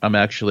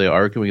actually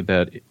arguing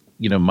that,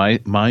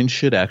 mine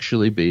should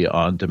actually be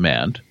on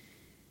demand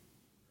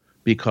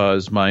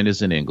because mine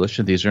is in English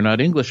and these are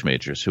not English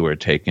majors who are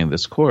taking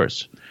this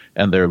course.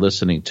 And they're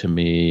listening to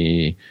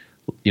me,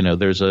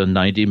 there's a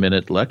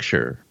 90-minute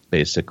lecture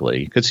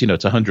basically, because,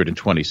 it's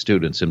 120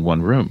 students in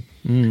one room.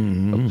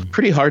 Mm-hmm.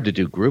 Pretty hard to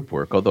do group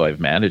work, although I've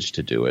managed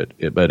to do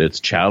it, but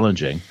it's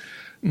challenging.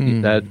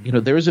 Mm-hmm.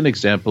 That, there is an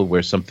example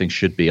where something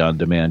should be on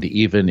demand,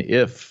 even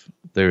if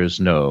there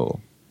is no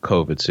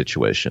COVID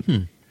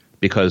situation,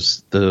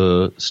 because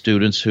the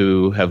students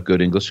who have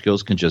good English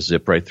skills can just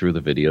zip right through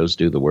the videos,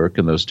 do the work,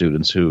 and those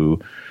students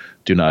who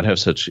do not have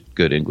such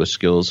good English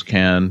skills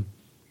can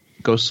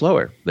go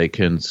slower. They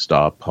can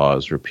stop,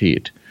 pause,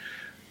 repeat.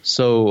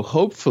 So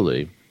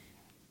hopefully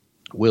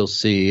we'll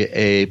see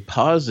a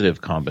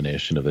positive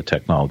combination of the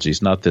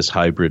technologies, not this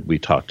hybrid we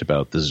talked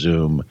about, the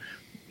Zoom,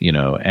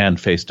 and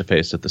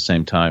face-to-face at the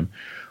same time,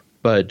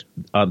 but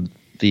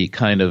the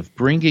kind of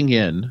bringing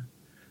in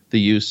the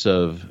use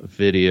of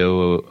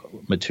video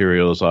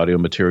materials, audio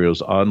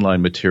materials,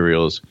 online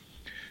materials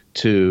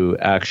to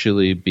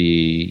actually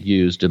be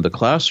used in the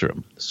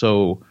classroom.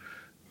 So,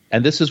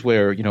 and this is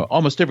where,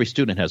 almost every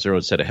student has their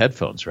own set of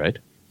headphones, right?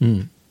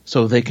 Mm.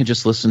 So they can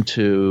just listen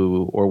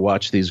to or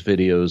watch these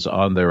videos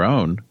on their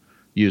own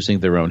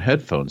using their own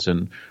headphones.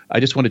 And I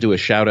just want to do a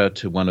shout out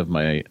to one of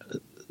my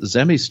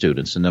Zemi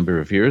students a number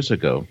of years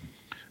ago,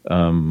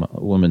 a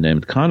woman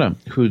named Kana,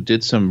 who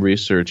did some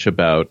research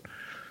about,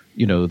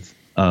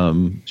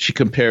 she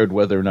compared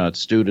whether or not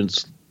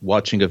students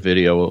watching a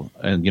video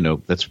and,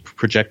 that's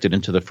projected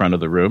into the front of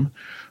the room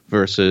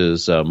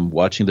versus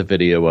watching the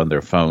video on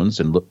their phones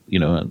and,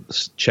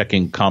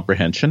 checking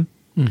comprehension.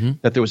 Mm-hmm.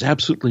 That there was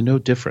absolutely no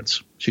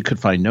difference. She could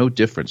find no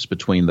difference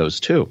between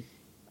those two,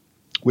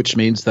 which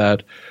means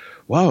that,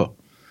 wow,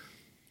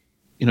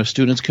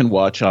 students can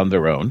watch on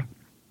their own,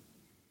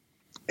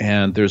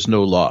 and there's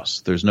no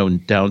loss. There's no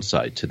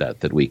downside to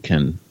that we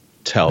can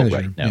tell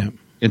right now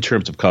in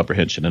terms of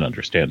comprehension and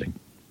understanding.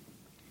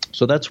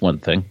 So that's one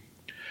thing.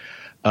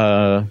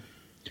 The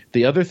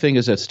other thing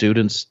is that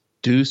students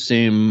do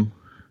seem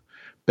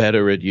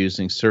better at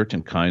using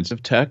certain kinds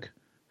of tech.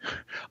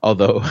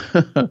 Although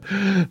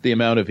the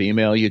amount of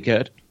email you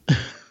get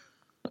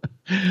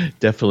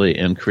definitely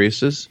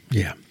increases.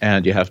 Yeah.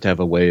 And you have to have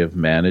a way of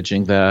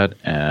managing that.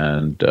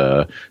 And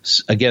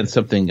again,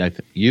 something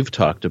you've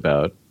talked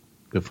about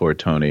before,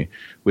 Tony,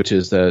 which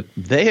is that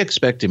they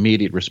expect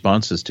immediate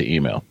responses to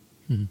email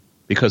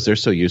because they're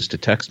so used to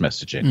text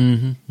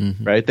messaging,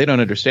 right? They don't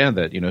understand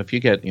that, if you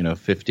get,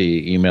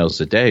 50 emails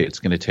a day, it's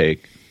going to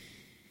take,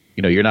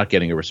 you're not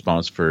getting a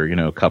response for,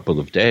 a couple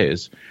of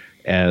days.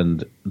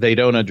 And they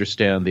don't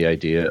understand the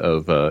idea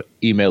of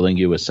emailing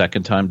you a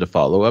second time to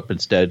follow up.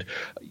 Instead,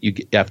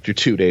 after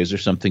 2 days or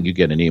something, you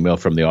get an email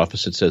from the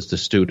office that says the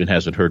student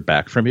hasn't heard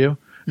back from you.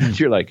 And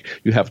you're like,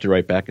 you have to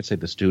write back and say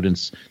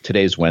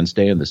today's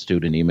Wednesday and the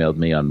student emailed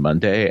me on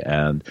Monday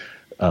and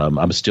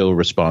I'm still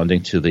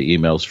responding to the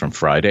emails from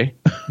Friday.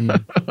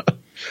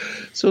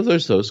 So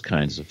there's those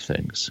kinds of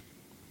things.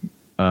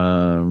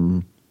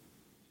 I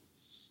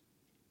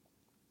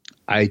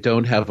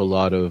don't have a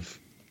lot of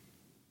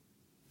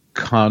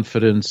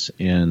confidence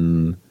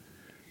in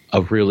a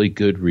really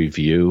good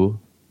review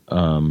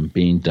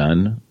being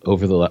done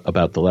over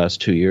about the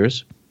last 2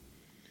 years.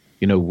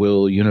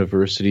 Will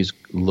universities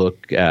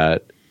look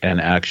at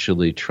and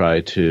actually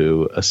try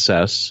to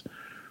assess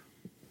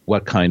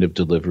what kind of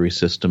delivery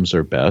systems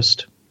are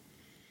best?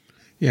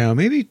 Yeah,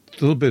 maybe a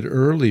little bit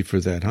early for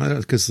that, huh?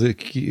 Because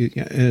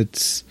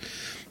it's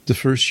the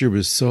first year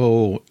was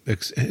so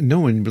no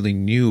one really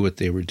knew what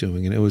they were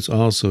doing, and it was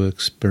also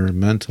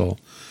experimental.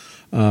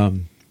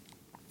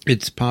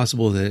 It's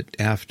possible that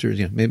after,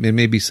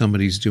 maybe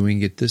somebody's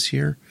doing it this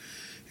year,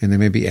 and then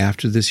maybe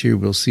after this year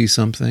we'll see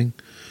something.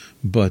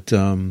 But,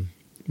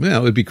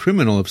 it would be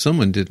criminal if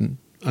someone didn't.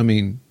 I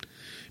mean,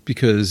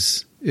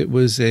 because it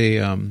was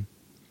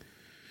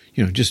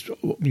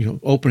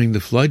opening the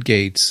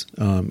floodgates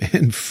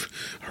and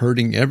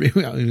hurting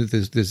everyone.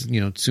 This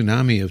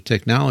tsunami of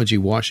technology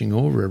washing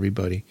over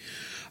everybody.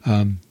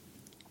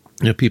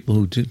 people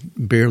who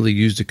barely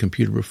used a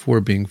computer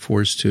before being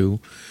forced to,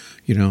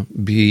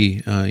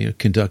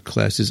 conduct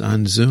classes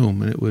on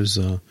Zoom. And it was,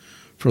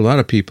 for a lot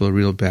of people, a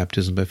real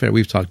baptism by fire.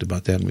 We've talked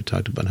about that, and we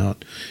talked about how,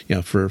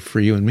 for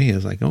you and me,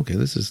 it's like, okay,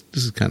 this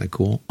is kind of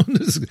cool.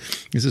 this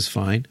is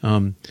fine.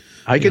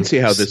 I can see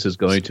how this is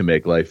going to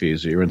make life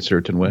easier in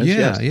certain ways.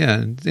 Yeah,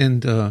 and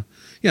there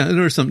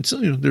were some,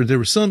 there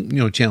were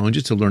some,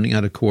 challenges to learning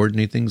how to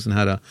coordinate things and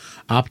how to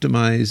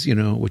optimize,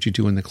 what you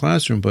do in the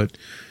classroom. But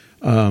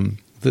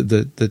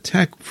the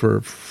tech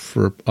for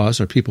us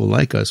or people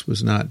like us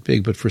was not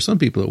big, but for some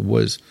people it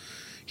was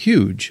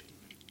huge.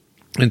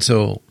 And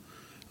so,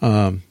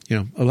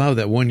 allow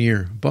that 1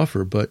 year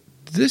buffer, but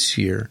this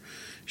year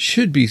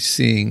should be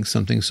seeing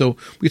something. So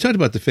we talked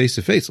about the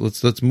face-to-face.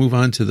 Let's move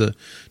on to the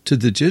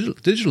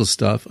digital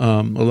stuff.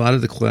 A lot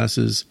of the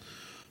classes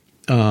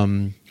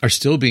are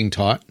still being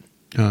taught,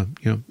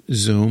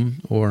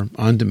 Zoom or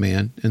on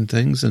demand and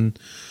things. And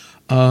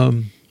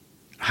for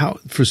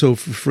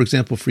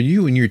example, for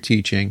you in your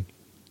teaching,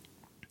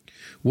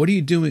 what are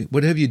you doing?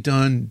 What have you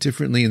done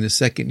differently in the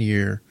second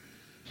year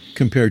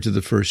compared to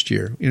the first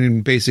year?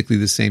 And basically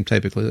the same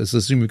type of class. Let's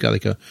assume you've got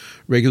like a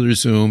regular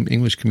Zoom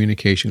English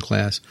communication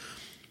class.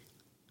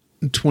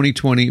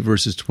 2020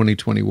 versus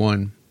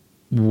 2021.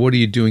 What are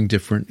you doing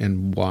different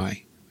and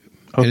why?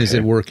 Okay. And is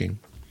it working?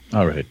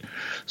 All right.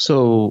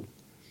 So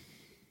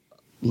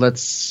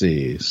let's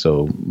see.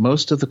 So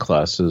most of the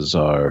classes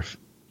are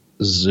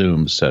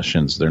Zoom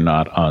sessions. They're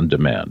not on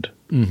demand.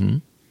 Mm-hmm.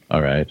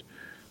 All right.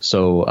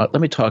 So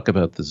let me talk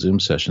about the Zoom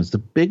sessions. The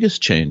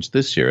biggest change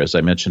this year, as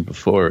I mentioned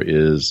before,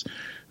 is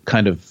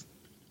kind of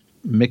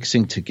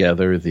mixing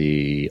together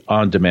the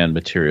on-demand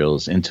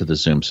materials into the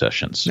Zoom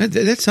sessions.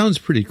 That sounds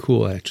pretty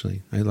cool,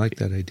 actually. I like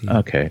that idea.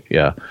 Okay,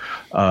 yeah.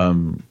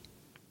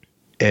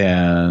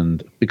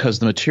 And because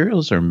the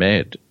materials are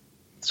made,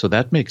 so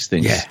that makes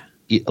things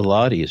a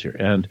lot easier.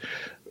 And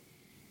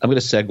I'm going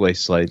to segue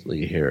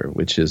slightly here,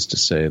 which is to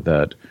say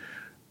that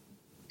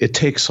it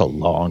takes a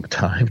long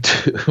time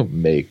to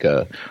make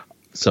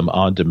some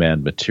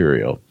on-demand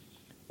material.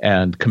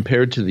 And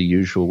compared to the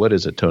usual, what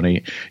is it,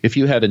 Tony? If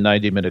you had a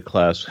 90-minute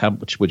class, how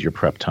much would your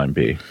prep time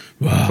be?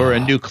 Wow. For a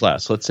new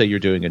class? Let's say you're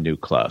doing a new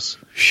class.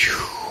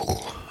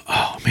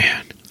 Oh,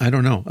 man. I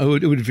don't know.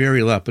 It would vary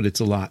a lot, but it's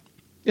a lot.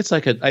 I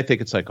think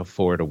it's like a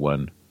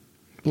 4-to-1.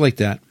 Like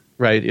that.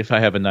 Right. If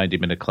I have a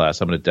 90-minute class,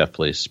 I'm going to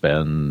definitely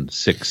spend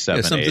 6,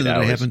 7, 8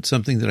 hours.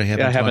 Something that I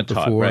haven't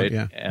taught before. Right?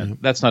 Yeah. And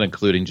that's not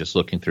including just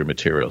looking through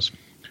materials.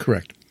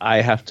 Correct. I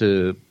have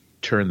to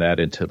turn that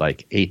into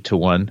like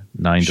 8-to-1,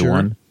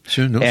 9-to-1.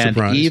 Sure, no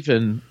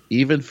surprise.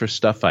 Even for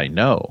stuff I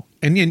know.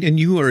 And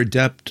you are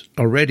adept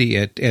already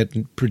at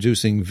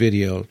producing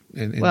video.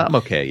 Well, I'm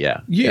okay,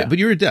 yeah. Yeah, but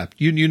you're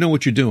adept. You know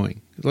what you're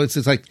doing. It's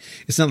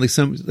not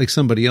like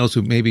somebody else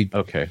who maybe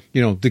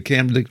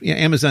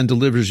Amazon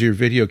delivers your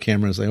video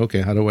camera. It's like,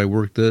 okay, how do I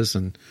work this,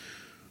 and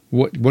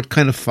what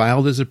kind of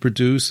file does it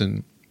produce,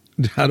 and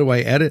how do I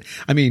edit?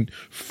 I mean,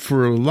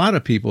 for a lot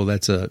of people,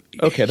 that's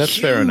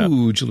fair enough.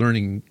 Huge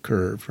learning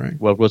curve, right?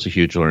 Well, it was a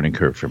huge learning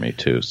curve for me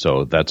too.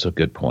 So that's a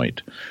good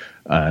point.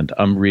 And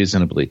I'm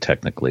reasonably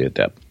technically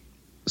adept.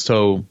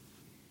 So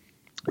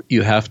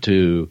you have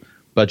to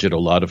budget a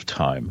lot of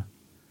time,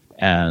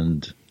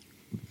 and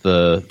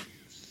the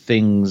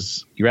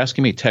things you're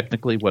asking me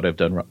technically what I've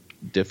done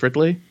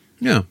differently.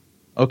 Yeah.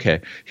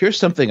 Okay, here's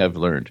something I've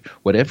learned.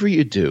 Whatever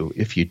you do,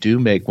 if you do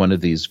make one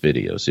of these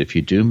videos, if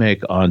you do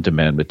make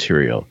on-demand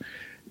material,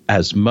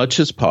 as much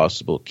as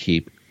possible,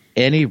 keep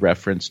any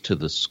reference to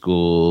the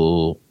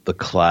school, the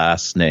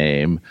class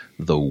name,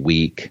 the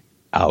week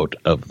out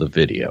of the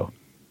video.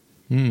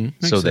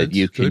 So that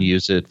you can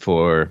use it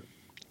for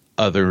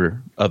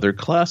other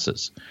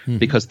classes.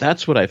 Because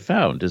that's what I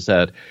found is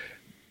that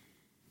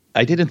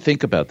I didn't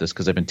think about this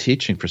because I've been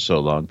teaching for so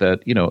long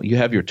that, you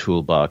have your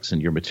toolbox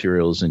and your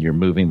materials and you're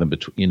moving them,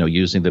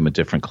 using them in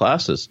different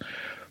classes.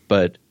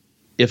 But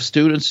if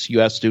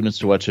you ask students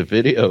to watch a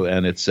video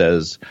and it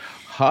says,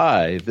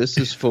 hi, this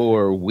is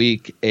for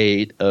week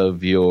 8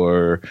 of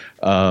your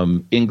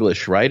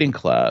English writing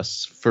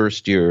class,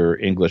 first year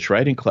English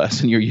writing class,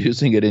 and you're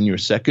using it in your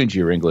second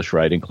year English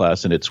writing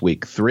class and it's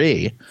week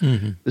 3,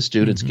 the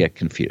students get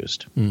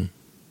confused.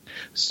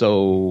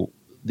 So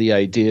the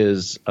idea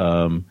is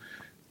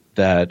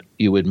that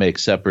you would make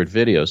separate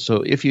videos.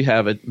 So if you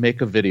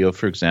make a video,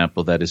 for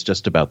example, that is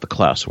just about the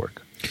classwork.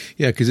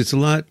 Yeah, because it's a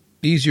lot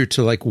easier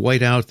to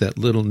white out that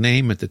little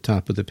name at the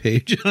top of the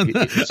page on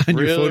your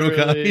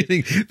photocopy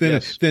thing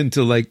than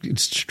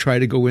to try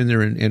to go in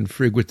there and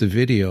frig with the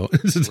video.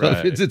 It's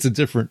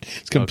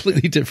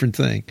completely different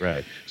thing.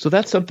 Right. So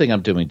that's something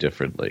I'm doing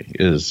differently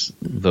is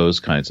those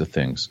kinds of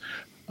things.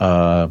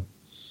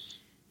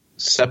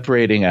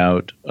 Separating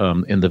out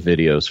in the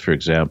videos, for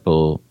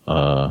example,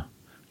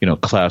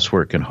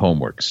 classwork and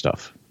homework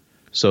stuff.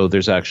 So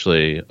there's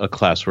actually a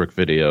classwork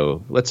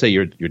video. Let's say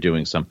you're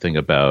doing something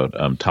about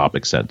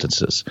topic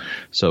sentences.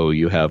 So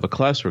you have a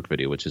classwork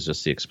video, which is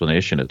just the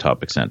explanation of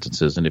topic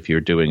sentences. And if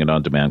you're doing an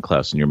on-demand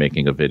class and you're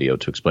making a video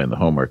to explain the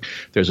homework,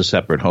 there's a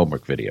separate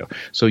homework video.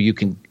 So you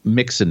can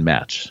mix and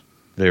match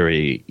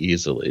very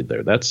easily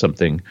there. That's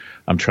something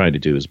I'm trying to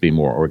do, is be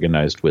more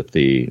organized with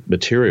the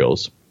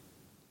materials.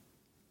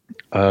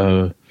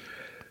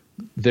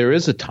 There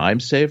is a time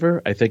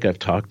saver. I think I've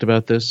talked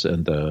about this.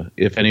 And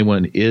if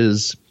anyone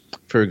is,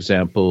 for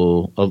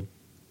example,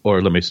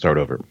 or let me start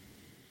over.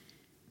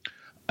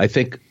 I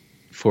think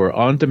for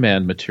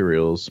on-demand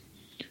materials,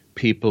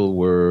 people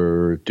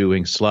were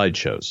doing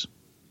slideshows,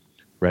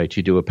 right?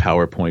 You do a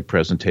PowerPoint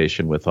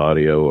presentation with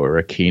audio, or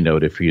a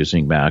Keynote if you're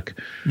using Mac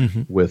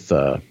with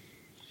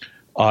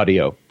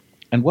audio.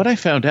 And what I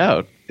found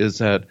out is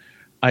that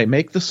I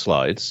make the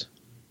slides,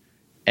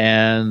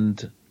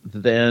 and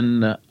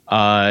then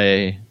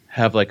I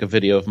have like a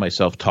video of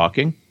myself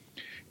talking.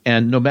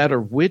 And no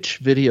matter which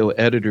video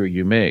editor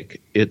you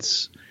make,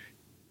 it's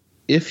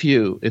a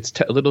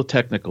little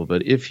technical,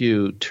 but if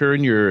you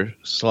turn your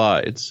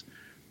slides,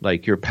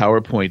 like your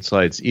PowerPoint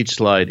slides, each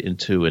slide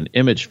into an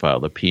image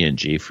file, a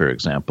PNG, for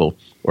example,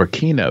 or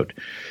Keynote,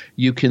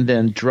 you can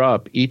then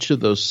drop each of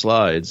those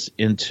slides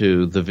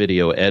into the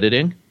video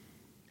editing.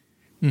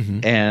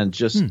 And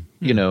just,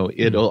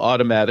 it'll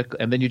automatically,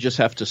 and then you just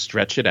have to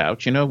stretch it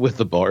out, with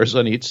the bars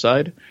on each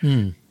side.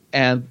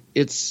 And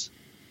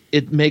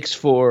it makes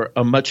for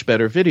a much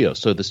better video.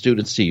 So the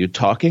students see you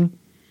talking,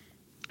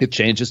 it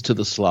changes to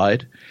the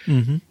slide,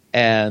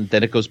 and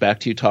then it goes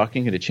back to you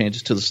talking, and it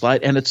changes to the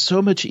slide. And it's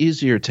so much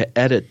easier to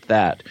edit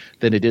that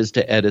than it is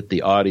to edit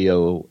the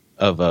audio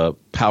of a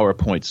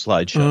PowerPoint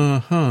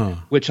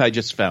slideshow, which I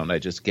just found I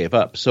just gave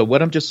up. So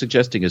what I'm just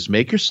suggesting is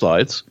make your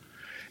slides.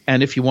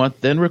 And if you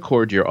want, then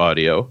record your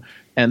audio,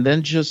 and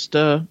then just,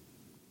 or,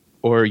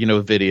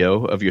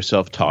 video of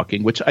yourself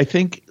talking, which I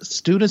think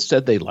students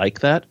said they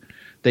like that.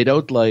 They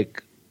don't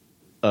like,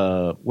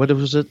 what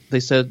was it? They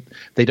said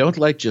they don't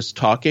like just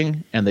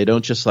talking, and they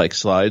don't just like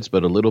slides,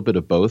 but a little bit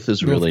of both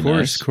is really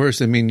nice. Of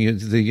course. I mean,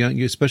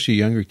 especially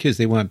younger kids,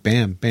 they want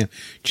bam, bam,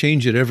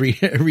 change it every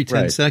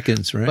 10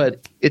 seconds, right?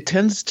 But it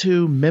tends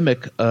to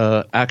mimic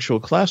actual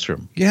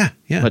classroom. Yeah.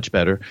 Much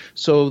better.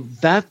 So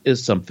that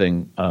is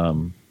something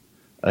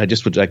I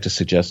just would like to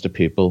suggest to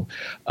people.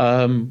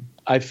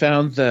 I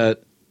found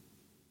that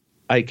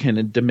I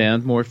can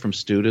demand more from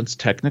students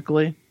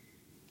technically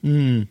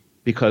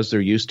because they're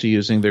used to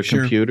using their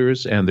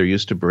computers, and they're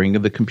used to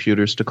bringing the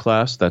computers to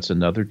class. That's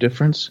another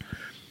difference.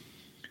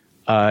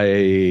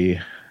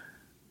 I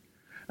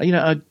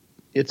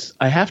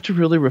have to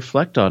really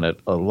reflect on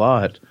it a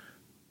lot.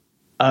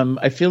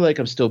 I feel like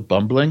I'm still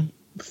bumbling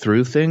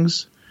through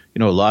things.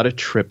 A lot of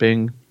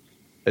tripping.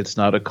 It's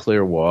not a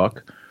clear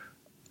walk.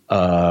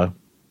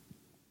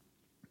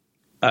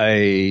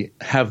 I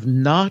have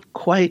not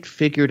quite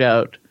figured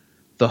out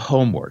the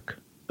homework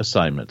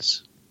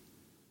assignments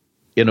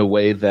in a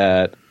way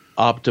that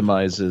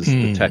optimizes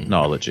the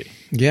technology.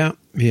 Yeah,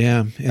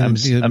 and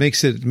it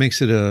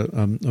makes it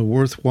a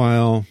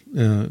worthwhile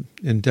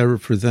endeavor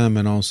for them,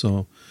 and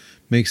also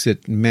makes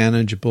it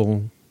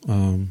manageable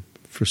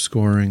for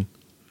scoring.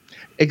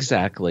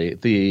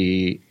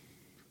 Exactly.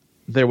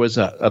 There was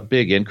a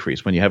big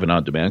increase when you have an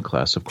on-demand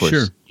class. Of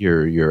course,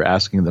 you're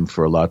asking them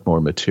for a lot more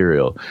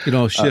material. It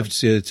all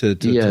shifts to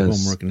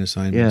homework and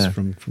assignments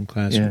from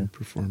classroom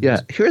performance.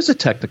 Yeah, here's a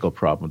technical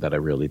problem that I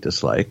really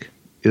dislike,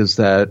 is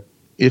that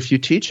if you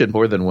teach in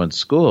more than one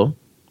school,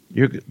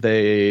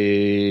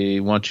 they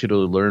want you to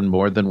learn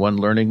more than one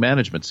learning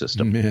management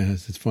system. Yeah,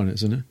 it's fun,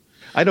 isn't it?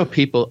 I know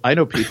people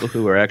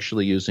who are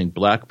actually using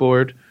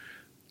Blackboard,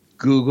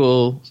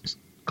 Google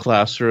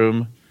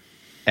Classroom,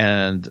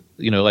 and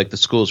like the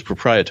school's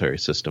proprietary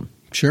system.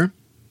 Sure.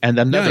 And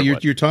then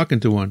you're talking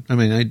to one. I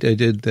mean, I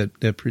did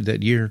that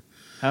year.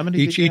 How many?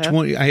 Each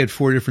one. I had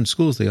 4 different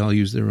schools. They all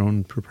used their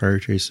own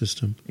proprietary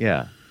system.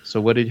 Yeah.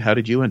 So how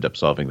did you end up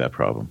solving that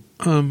problem?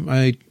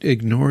 I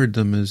ignored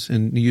them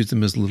and used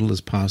them as little as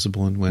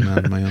possible, and went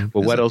on my own.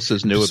 Well, what else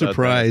is new about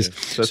that?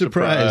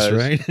 Surprise,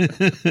 right?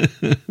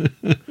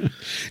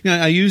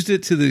 I used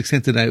it to the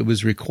extent that I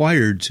was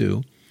required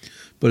to.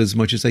 But as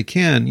much as I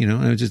can,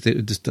 I just I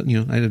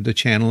have the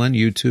channel on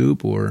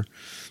YouTube, or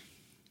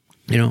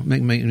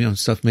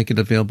make it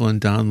available and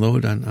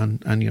download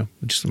on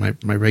just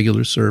my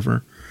regular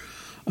server,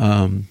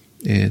 and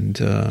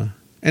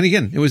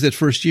again, it was that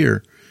first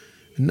year,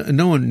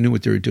 no one knew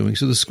what they were doing,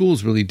 so the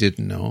schools really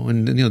didn't know,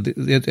 and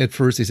at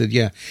first they said,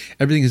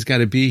 everything has got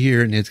to be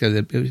here, and it's got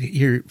to be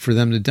here for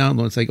them to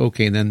download. It's like,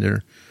 okay, and then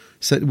they're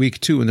set week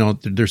 2,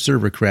 and their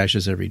server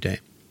crashes every day.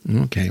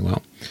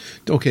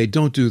 Okay,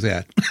 don't do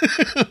that.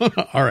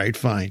 All right,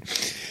 fine.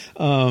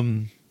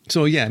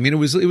 So yeah, I mean, it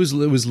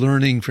was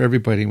learning for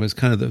everybody. It was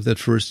kind of that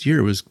first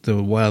year was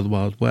the wild,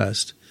 wild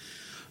west,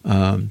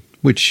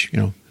 which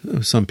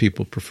some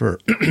people prefer.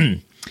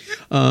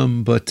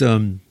 But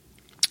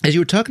as you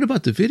were talking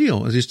about the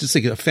video, it's just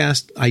like a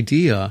fast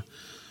idea,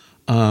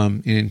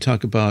 and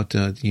talk about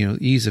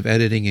ease of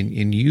editing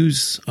and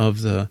use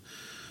of the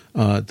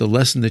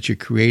lesson that you're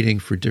creating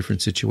for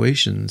different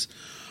situations.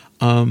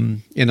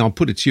 And I'll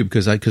put it to you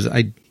because I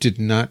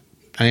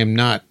am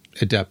not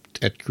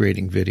adept at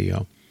creating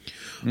video,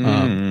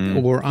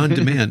 or on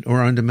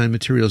demand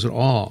materials at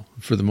all,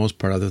 for the most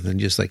part, other than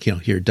just like,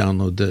 here,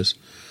 download this.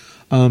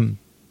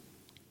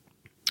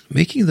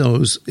 making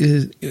those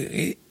is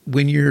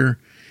when you're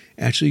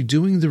actually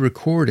doing the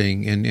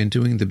recording and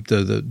doing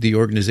the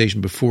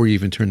organization before you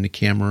even turn the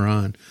camera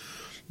on.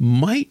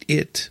 Might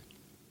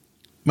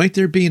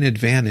there be an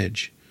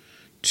advantage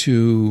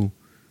to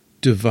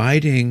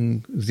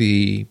dividing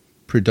the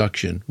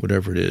production,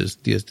 whatever it is,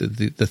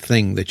 the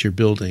thing that you're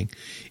building,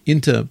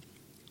 into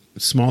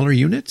smaller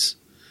units?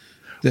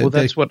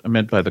 That's what I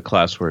meant by the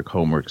classwork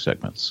homework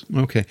segments.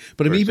 Okay,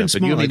 but I mean even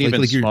smaller,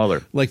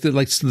 smaller, like the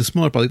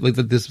smaller, like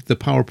the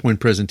PowerPoint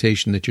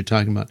presentation that you're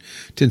talking about.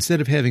 To instead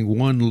of having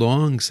one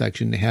long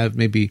section, to have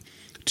maybe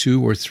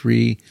 2 or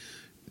 3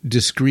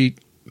 discrete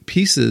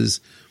pieces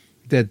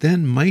that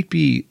then might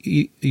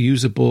be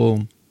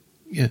usable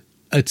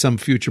at some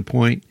future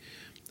point.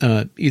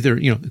 Either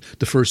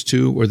the first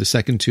 2 or the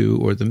second 2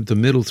 or the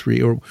middle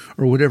 3 or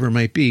whatever it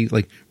might be,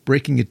 like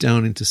breaking it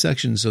down into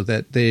sections so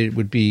that it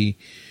would be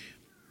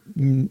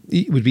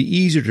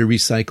easier to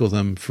recycle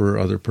them for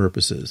other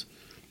purposes.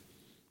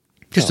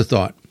 Just a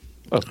thought.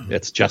 Well,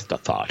 it's just a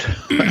thought.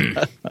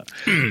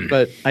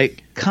 But I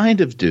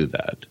kind of do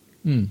that.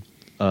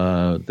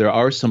 There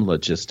are some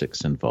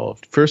logistics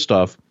involved. First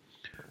off,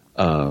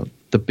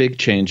 the big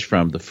change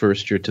from the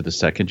first year to the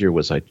second year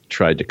was I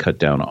tried to cut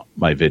down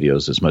my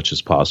videos as much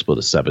as possible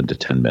to 7 to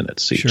 10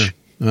 minutes each. Sure.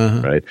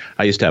 Right?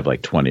 I used to have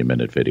like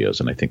 20-minute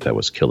videos, and I think that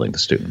was killing the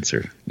students.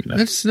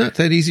 That's not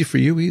that easy for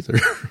you either.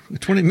 A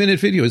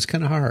 20-minute video is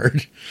kind of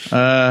hard.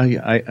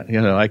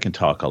 I can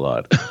talk a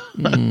lot.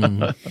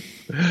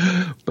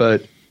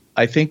 But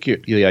I think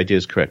the idea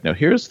is correct. Now,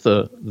 here's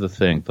the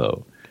thing,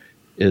 though,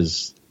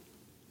 is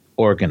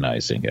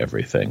organizing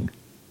everything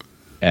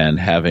and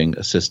having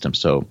a system.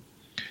 So,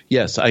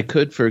 yes, I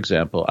could, for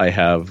example, I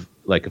have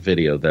like a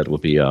video that will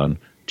be on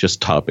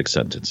just topic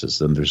sentences.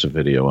 Then there's a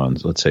video on,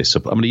 let's say,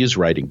 I'm going to use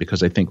writing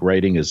because I think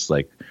writing is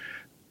like,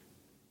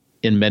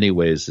 in many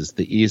ways, is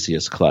the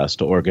easiest class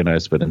to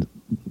organize, but in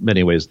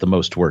many ways, the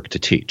most work to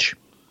teach.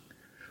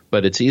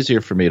 But it's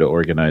easier for me to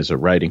organize a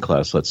writing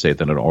class, let's say,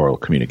 than an oral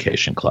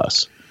communication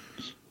class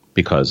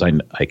because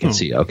I can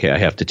see, okay, I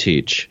have to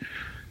teach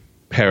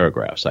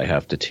paragraphs. I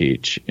have to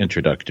teach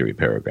introductory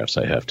paragraphs.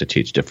 I have to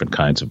teach different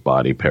kinds of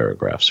body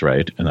paragraphs,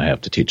 right? And I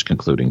have to teach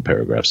concluding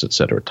paragraphs, et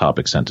cetera,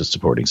 topic sentence,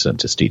 supporting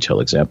sentence, detail,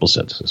 example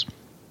sentences.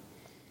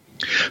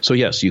 So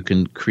yes, you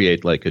can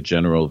create like a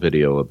general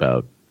video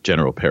about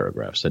general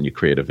paragraphs, and you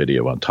create a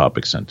video on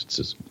topic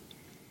sentences.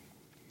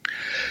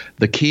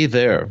 The key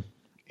there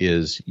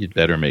is you'd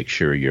better make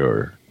sure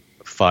your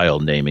file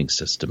naming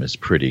system is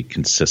pretty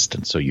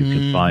consistent so you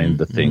can find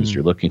the things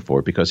you're looking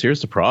for, because here's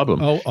the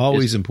problem.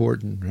 Always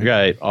important.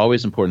 Right,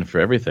 always important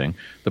for everything.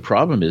 The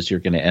problem is you're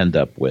going to end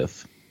up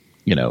with,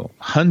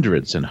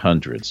 hundreds and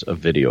hundreds of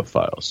video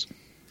files,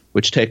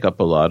 which take up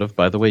a lot of,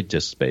 by the way,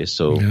 disk space.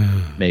 So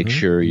make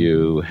sure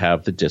you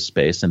have the disk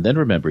space, and then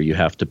remember you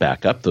have to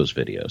back up those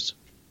videos.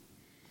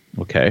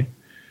 Okay?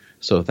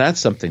 So that's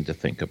something to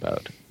think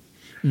about.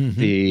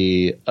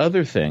 The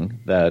other thing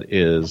that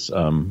is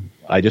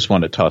I just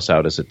want to toss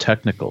out as a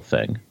technical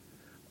thing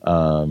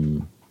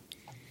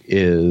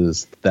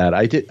is that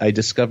I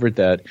discovered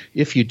that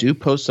if you do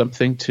post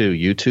something to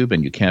YouTube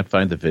and you can't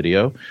find the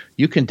video,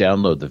 you can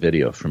download the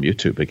video from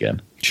YouTube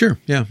again. Sure.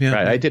 Yeah.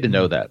 Right. I didn't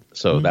know that.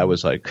 So that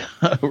was like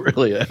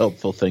really a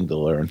helpful thing to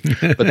learn.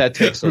 But that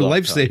takes a long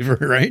lifesaver,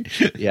 time.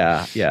 Right?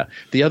 Yeah.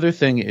 The other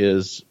thing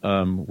is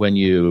when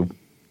you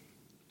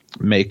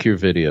make your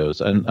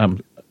videos,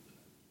 and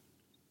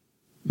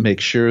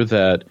make sure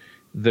that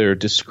they're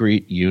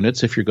discrete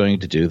units if you're going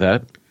to do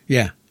that.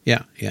 Yeah.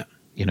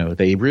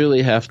 They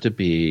really have to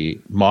be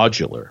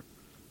modular.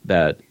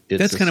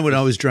 That's kind of what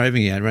I was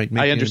driving at, right?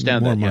 I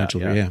understand that.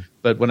 Modular, yeah.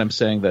 But when I'm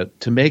saying that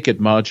to make it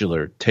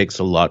modular takes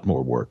a lot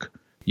more work.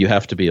 You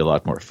have to be a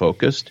lot more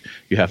focused.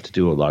 You have to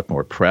do a lot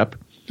more prep.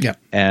 Yeah.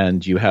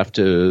 And you have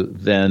to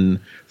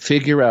then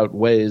figure out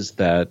ways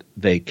that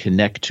they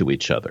connect to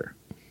each other.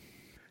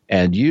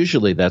 And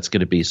usually that's going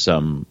to be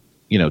some,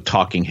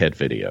 talking head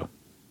video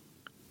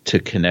to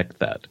connect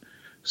that.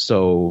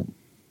 So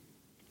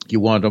you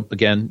want them,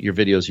 again, your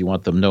videos, you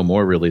want them no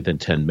more really than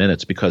 10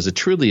 minutes, because it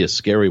truly is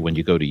scary when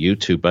you go to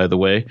YouTube, by the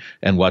way,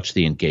 and watch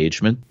the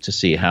engagement to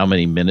see how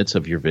many minutes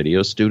of your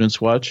video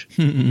students watch.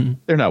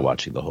 They're not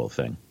watching the whole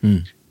thing.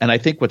 And I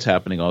think what's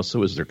happening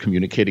also is they're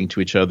communicating to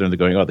each other and they're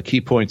going, the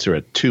key points are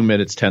at 2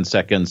 minutes, 10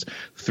 seconds,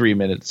 3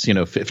 minutes,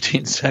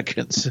 15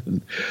 seconds.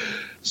 And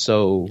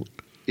so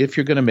if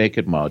you're going to make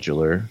it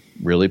modular,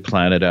 really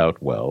plan it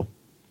out well.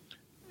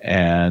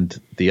 And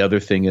the other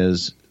thing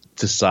is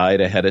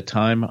decide ahead of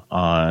time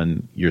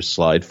on your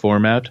slide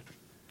format.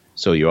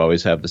 So you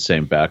always have the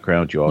same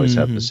background. You always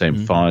have the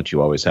same font.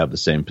 You always have the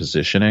same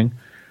positioning.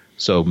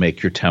 So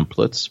make your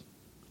templates.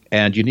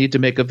 And you need to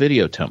make a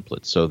video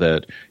template so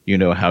that you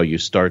know how you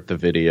start the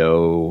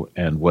video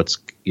and what's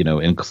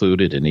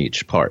included in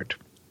each part.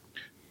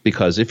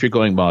 Because if you're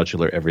going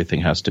modular,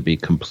 everything has to be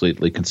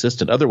completely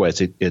consistent.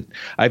 Otherwise,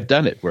 I've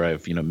done it where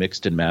I've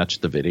mixed and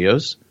matched the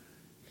videos.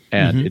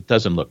 And it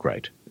doesn't look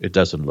right. It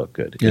doesn't look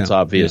good. Yeah, it's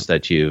obvious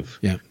that you've,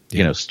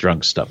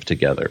 strung stuff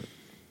together.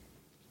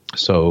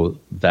 So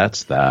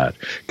that's that.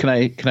 Can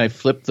I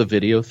flip the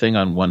video thing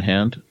on one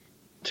hand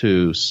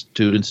to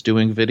students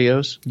doing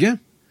videos? Yeah.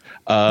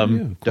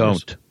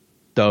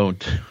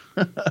 Don't.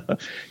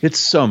 It's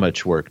so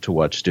much work to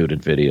watch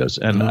student videos.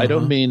 And I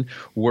don't mean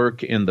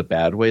work in the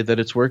bad way that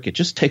it's work. It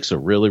just takes a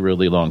really,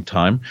 really long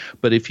time.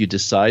 But if you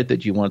decide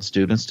that you want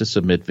students to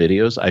submit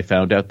videos, I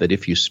found out that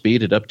if you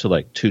speed it up to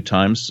like 2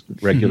 times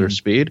regular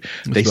speed,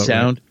 they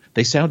sound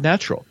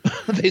natural.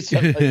 They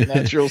sound like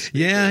natural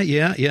speakers.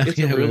 Yeah. It's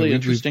a really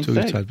interesting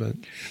thing. About it.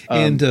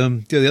 And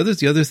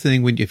the other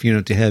thing, when if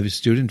to have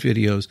student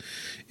videos,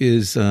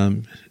 is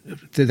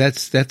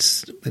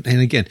that's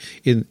and again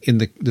in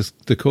the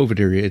COVID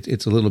area,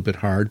 it's a little bit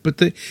hard, but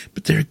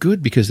they're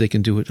good because they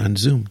can do it on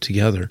Zoom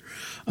together.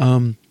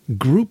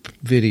 Group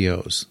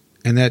videos.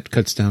 And that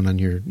cuts down on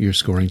your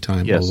scoring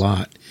time a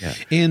lot. Yeah.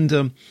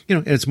 And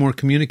it's more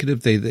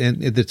communicative.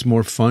 And it's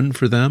more fun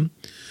for them.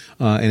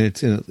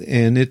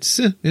 And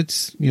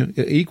it's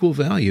equal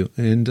value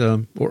and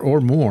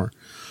or more.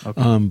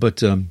 Okay.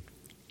 But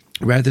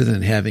rather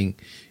than having,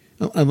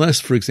 unless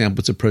for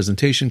example it's a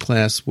presentation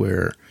class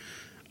where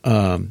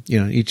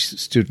each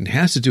student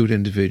has to do it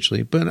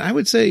individually. But I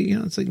would say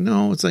it's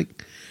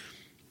like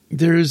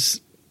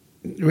there's,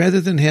 rather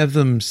than have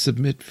them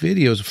submit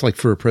videos like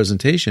for a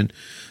presentation,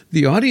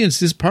 the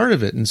audience is part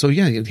of it. And so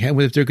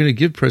if they're going to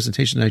give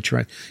presentation, I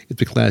try, if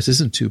the class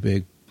isn't too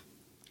big,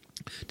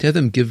 to have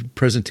them give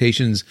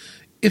presentations,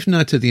 if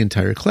not to the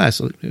entire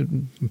class,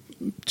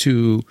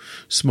 to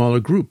smaller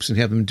groups, and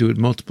have them do it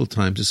multiple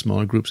times to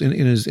smaller groups in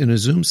a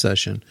Zoom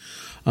session.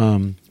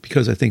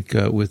 Because I think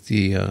with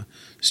the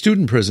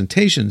student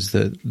presentations,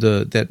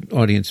 that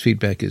audience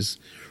feedback is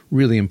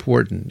really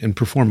important, and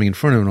performing in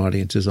front of an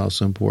audience is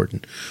also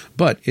important.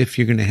 But if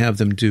you're going to have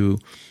them do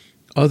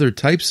other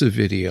types of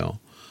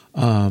video,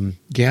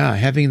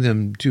 having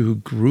them do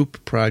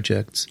group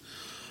projects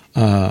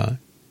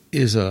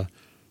is a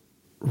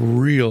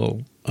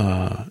real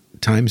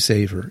time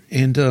saver.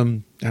 And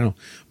I don't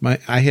know,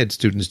 I had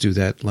students do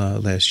that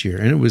last year,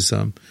 and it was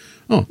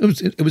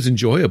it was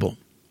enjoyable.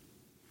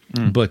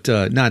 But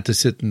not to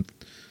sit and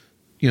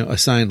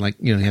assign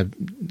have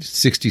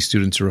 60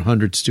 students or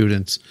 100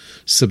 students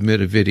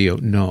submit a video.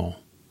 No,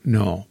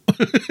 no,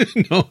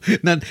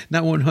 not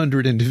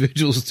 100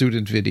 individual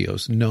student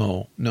videos.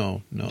 No.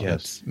 Yes.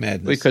 That's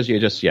madness. Because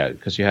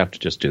you have to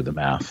just do the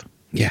math.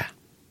 Yeah.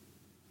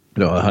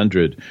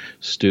 100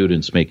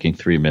 students making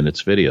 3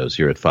 minutes videos,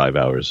 you're at 5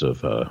 hours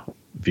of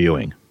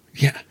viewing.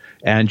 Yeah.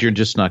 And you're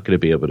just not going to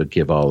be able to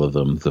give all of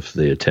them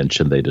the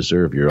attention they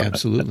deserve.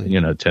 Absolutely.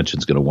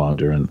 Attention's going to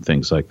wander and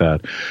things like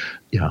that.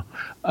 Yeah.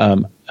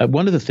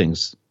 One of the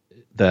things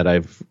that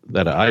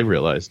I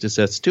realized is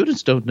that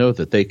students don't know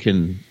that they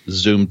can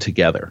Zoom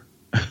together.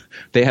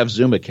 They have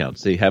Zoom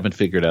accounts. A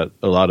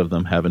lot of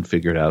them haven't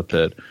figured out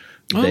that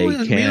they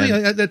can.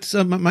 Really, that's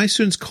my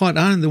students caught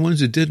on. The ones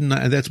that didn't,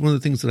 that's one of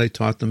the things that I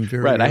taught them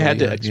very right. early. I had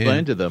to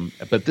explain to them,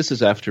 but this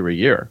is after a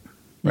year,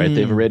 right?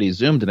 They've already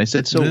Zoomed, and I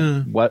said,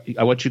 what?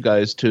 I want you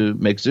guys to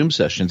make Zoom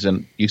sessions,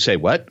 and you say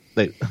what?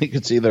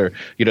 It's either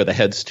the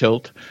heads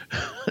tilt,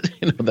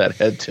 that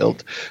head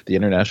tilt, the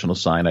international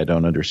sign I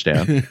don't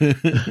understand.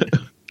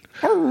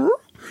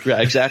 Yeah,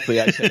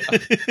 exactly. I said,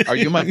 "Are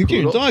you my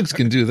poodle?" Dogs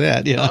can do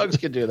that. Yeah, dogs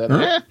can do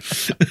that.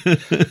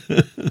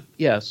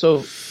 Yeah. So,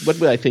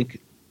 what I think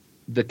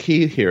the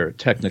key here,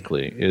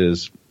 technically,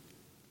 is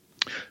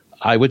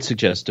I would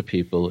suggest to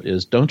people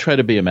is don't try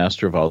to be a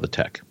master of all the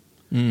tech.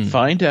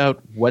 Find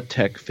out what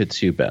tech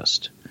fits you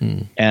best.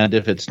 And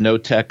if it's no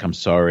tech, I'm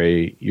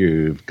sorry,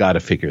 you've got to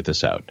figure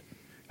this out.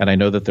 And I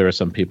know that there are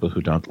some people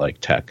who don't like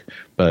tech,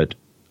 but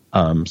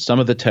some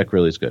of the tech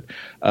really is good.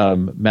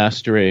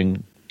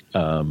 Mastering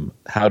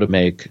how to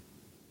make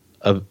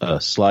a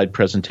slide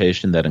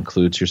presentation that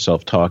includes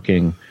yourself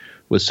talking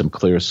with some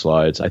clear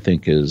slides, I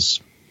think is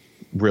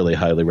really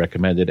highly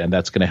recommended, and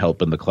that's going to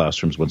help in the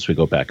classrooms once we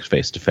go back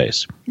face to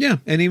face. Yeah,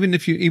 and even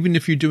if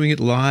you're doing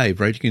it live,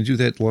 right? You can do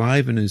that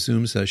live in a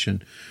Zoom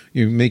session.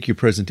 You make your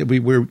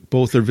presentation where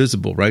both are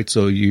visible, right?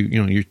 So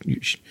you're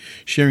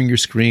sharing your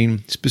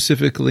screen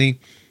specifically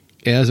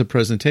as a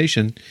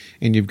presentation,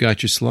 and you've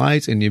got your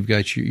slides and you've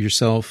got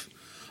yourself.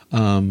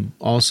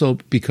 Also,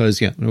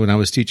 because when I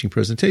was teaching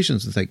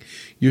presentations, it's like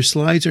your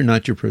slides are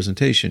not your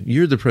presentation.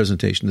 You're the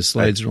presentation. The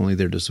slides are only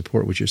there to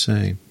support what you're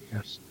saying.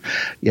 Yes.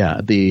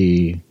 Yeah.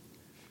 We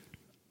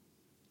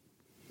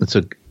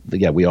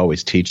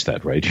always teach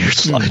that, right? Your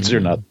slides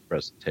are not the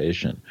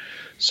presentation.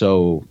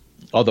 So,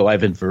 although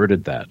I've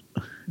inverted that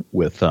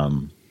with,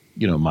 my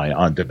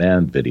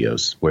on-demand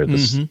videos where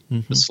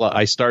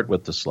I start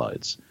with the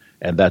slides.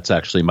 And that's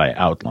actually my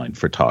outline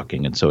for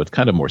talking. And so it's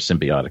kind of more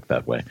symbiotic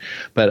that way.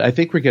 But I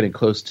think we're getting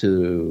close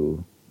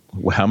to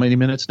how many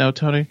minutes now,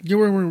 Tony? Yeah,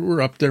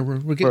 we're up there. We're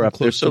getting up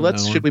close there.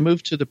 So should we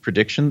move to the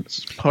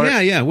predictions part?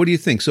 Yeah. What do you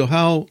think? So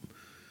how?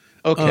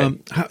 Okay.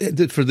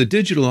 For the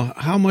digital,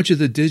 how much of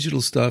the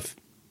digital stuff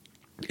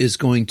is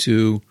going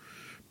to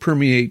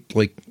permeate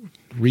like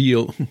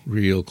real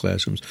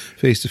classrooms,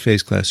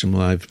 face-to-face classroom,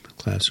 live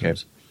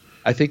classrooms? Okay.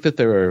 I think that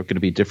there are going to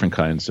be different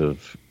kinds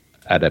of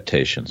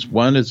adaptations.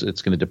 One is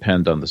it's going to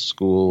depend on the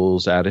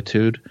school's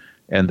attitude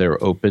and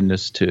their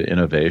openness to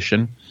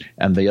innovation,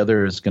 and the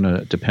other is going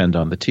to depend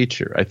on the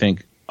teacher. I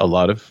think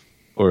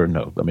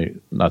let me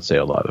not say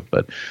a lot of,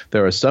 but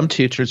there are some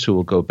teachers who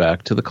will go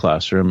back to the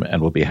classroom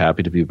and will be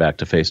happy to be back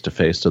to face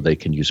so they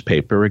can use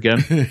paper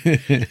again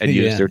and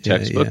use their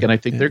textbook. And I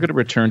think they're going to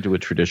return to a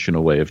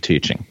traditional way of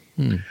teaching.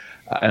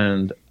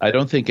 And I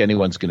don't think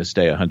anyone's going to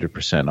stay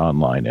 100%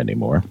 online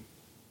anymore.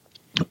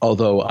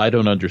 Although I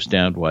don't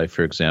understand why,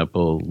 for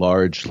example,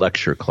 large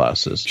lecture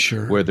classes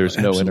where there's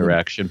no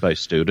interaction by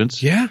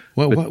students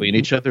between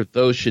each other,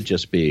 those should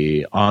just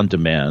be on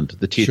demand.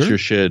 The teacher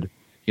should,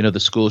 the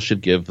school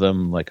should give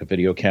them like a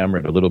video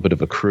camera and a little bit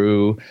of a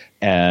crew,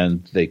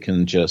 and they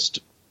can just,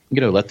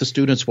 let the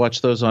students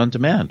watch those on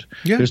demand.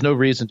 Yeah. There's no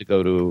reason to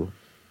go to...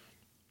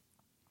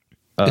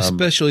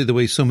 especially the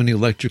way so many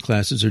lecture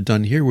classes are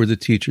done here, where the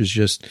teacher's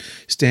just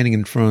standing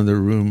in front of the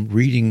room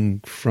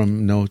reading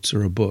from notes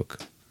or a book.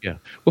 Yeah.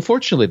 Well,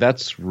 fortunately,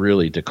 that's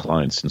really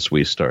declined since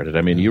we started.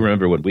 I mean, you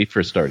remember when we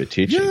first started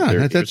teaching,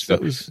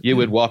 you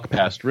would walk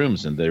past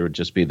rooms and there would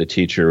just be the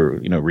teacher,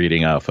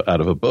 reading out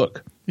of a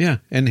book. Yeah,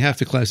 and half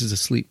the class is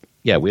asleep.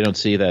 Yeah, we don't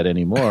see that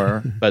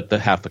anymore, but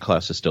half the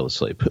class is still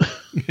asleep.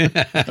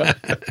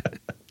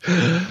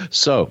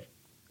 So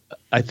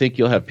I think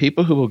you'll have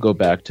people who will go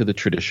back to the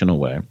traditional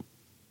way.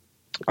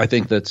 I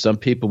think that some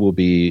people will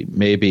be,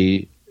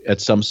 maybe at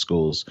some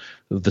schools,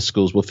 the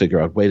schools will figure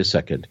out, wait a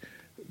second,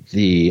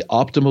 the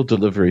optimal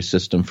delivery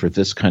system for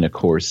this kind of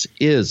course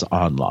is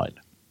online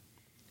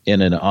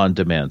in an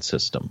on-demand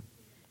system,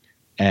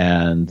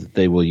 and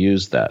they will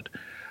use that.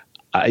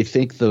 I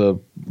think the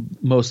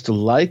most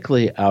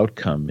likely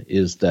outcome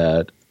is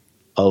that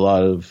a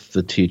lot of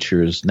the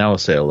teachers, now I'll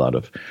say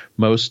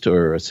most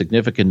or a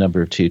significant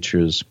number of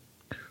teachers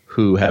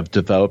who have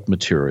developed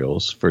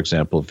materials, for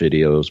example,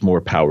 videos,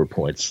 more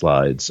PowerPoint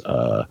slides,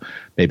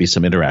 maybe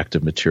some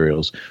interactive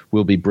materials,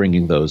 will be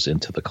bringing those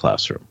into the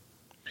classroom.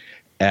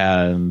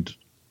 And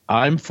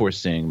I'm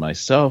foreseeing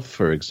myself,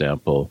 for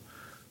example,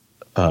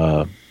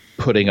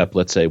 putting up,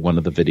 let's say, one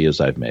of the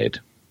videos I've made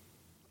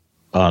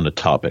on a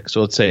topic. So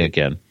let's say,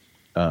 again,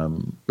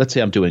 let's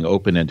say I'm doing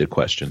open-ended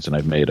questions, and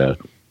I've made a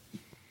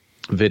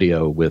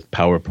video with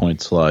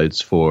PowerPoint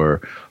slides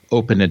for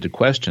open-ended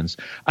questions.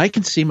 I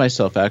can see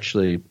myself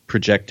actually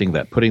projecting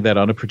that, putting that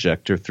on a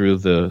projector through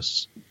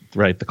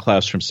the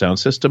classroom sound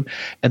system,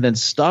 and then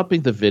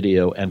stopping the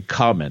video and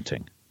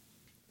commenting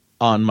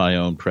on my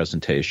own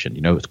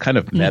presentation. It's kind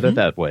of meta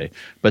that way,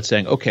 but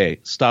saying, okay,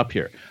 stop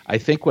here. I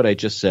think what I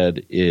just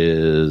said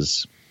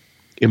is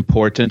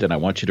important, and I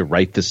want you to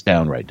write this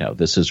down right now.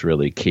 This is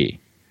really key.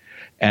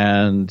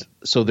 And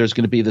so there's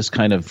going to be this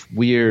kind of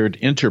weird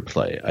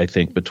interplay, I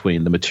think,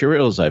 between the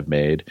materials I've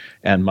made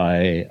and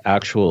my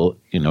actual,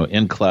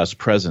 in-class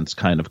presence,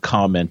 kind of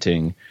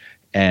commenting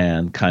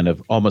and kind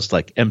of almost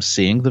like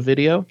emceeing the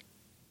video.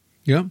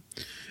 Yeah.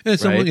 And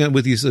it's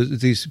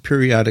with these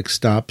periodic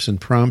stops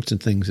and prompts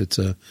and things, it's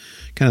a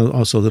kind of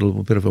also a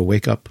little bit of a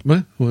wake up.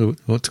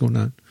 What's going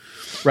on?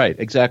 Right,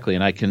 exactly.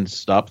 And I can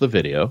stop the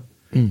video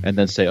and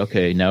then say,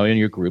 okay, now in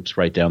your groups,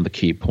 write down the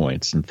key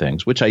points and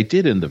things, which I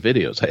did in the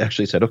videos. I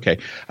actually said, okay,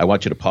 I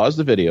want you to pause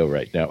the video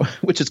right now,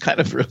 which is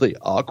kind of really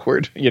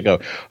awkward. You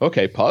go,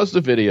 okay, pause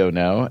the video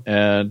now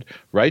and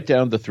write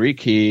down the 3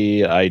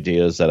 key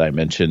ideas that I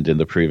mentioned in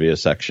the previous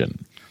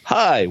section.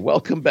 Hi,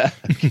 welcome back.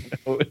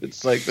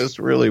 It's like this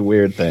really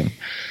weird thing.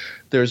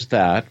 There's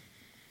that.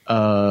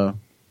 I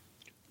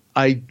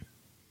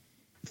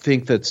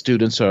think that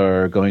students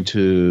are going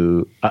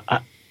to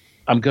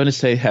I'm going to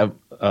say have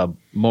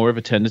more of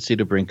a tendency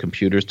to bring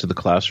computers to the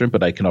classroom,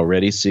 but I can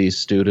already see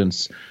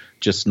students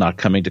just not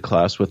coming to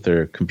class with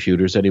their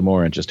computers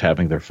anymore and just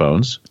having their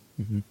phones.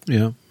 Mm-hmm.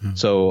 Yeah.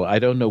 So I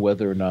don't know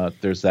whether or not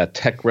there's that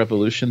tech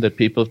revolution that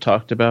people have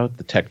talked about,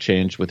 the tech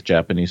change with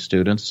Japanese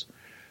students,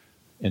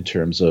 in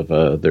terms of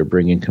they're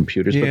bringing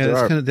computers.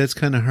 Yeah, that's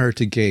kind of hard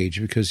to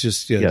gauge because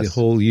the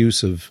whole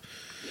use of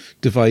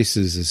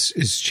devices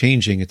is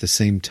changing at the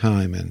same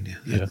time, and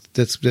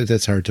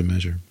that's hard to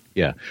measure.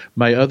 Yeah.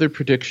 My other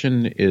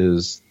prediction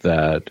is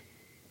that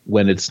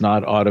when it's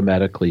not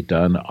automatically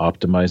done,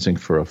 optimizing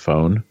for a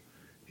phone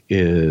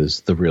is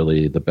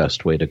the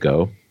best way to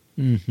go.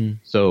 Mm-hmm.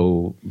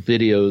 So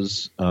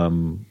videos,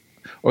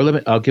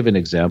 I'll give an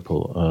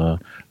example.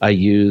 I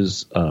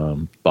use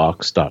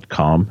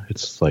Box.com.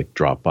 It's like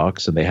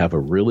Dropbox, and they have a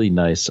really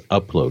nice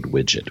upload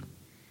widget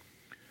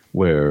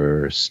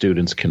where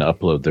students can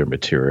upload their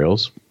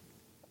materials.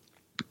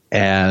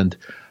 And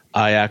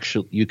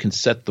you can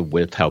set the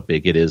width, how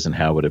big it is and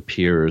how it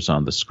appears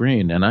on the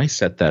screen. And I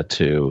set that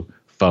to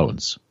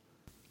phones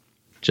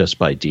just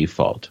by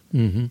default,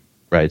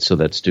 right? So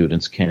that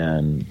students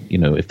can,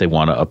 if they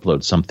want to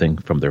upload something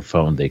from their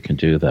phone, they can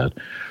do that.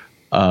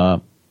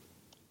 I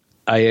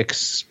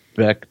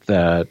expect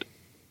that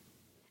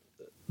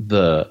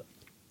the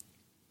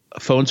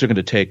phones are going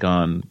to take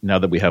on, now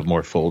that we have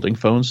more folding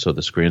phones, so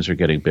the screens are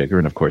getting bigger,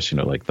 and of course,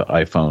 like the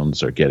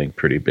iPhones are getting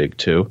pretty big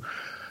too,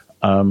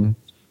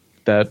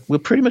 that we'll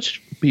pretty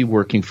much be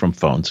working from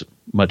phones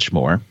much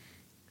more.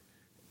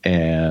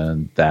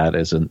 And that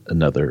is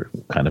another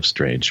kind of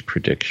strange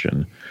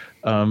prediction.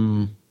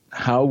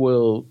 How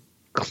will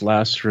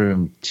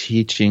classroom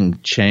teaching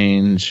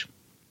change?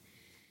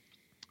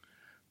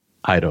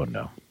 I don't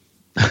know.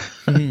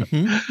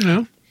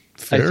 No,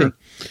 fair.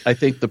 I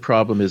think the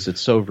problem is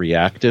it's so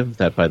reactive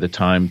that by the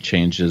time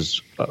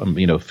changes,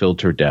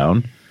 filter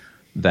down,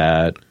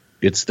 that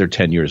they're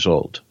 10 years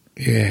old.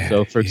 Yeah.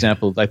 So, for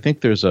example, I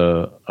think there's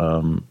a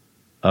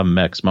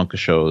Max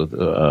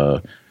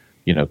Monkeshow,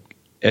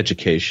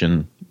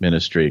 education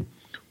ministry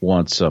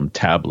wants some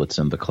tablets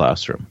in the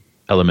classroom,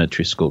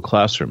 elementary school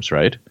classrooms,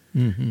 right?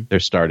 Mm-hmm. They're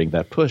starting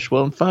that push.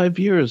 Well, in 5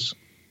 years,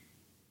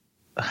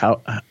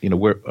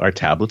 where are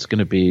tablets going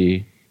to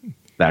be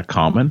that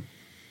common?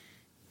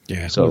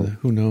 Yeah. So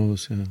who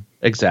knows? Yeah.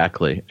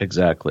 Exactly.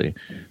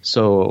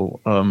 So,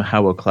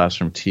 how will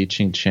classroom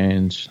teaching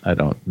change? I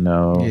don't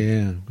know.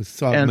 Yeah,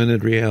 with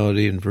augmented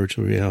reality and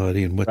virtual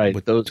reality, and what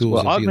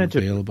tools are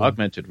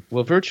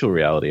available. Virtual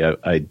reality.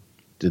 I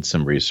did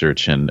some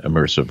research in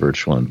immersive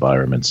virtual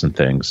environments and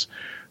things,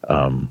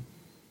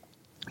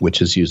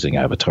 which is using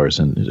avatars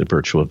in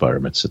virtual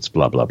environments. It's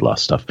blah blah blah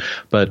stuff,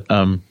 but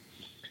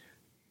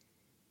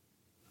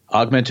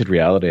augmented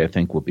reality, I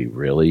think, will be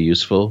really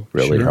useful,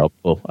 really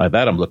helpful.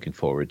 That I'm looking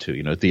forward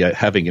to.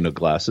 Having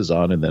glasses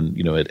on, and then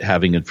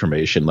having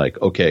information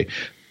like, okay,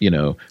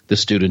 the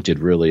student did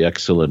really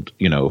excellent,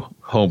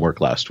 homework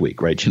last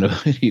week, right?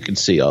 You can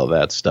see all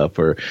that stuff,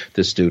 or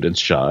the student's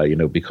shy,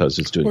 because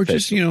it's doing. Or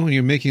just when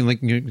you're making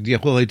the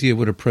whole idea of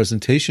what a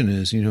presentation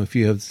is. If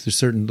you have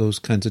those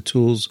kinds of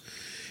tools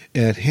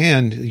at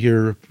hand,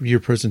 your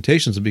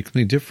presentations will be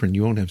completely different.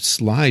 You won't have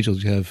slides;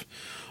 you'll have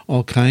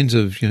all kinds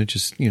of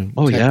text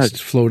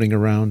floating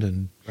around,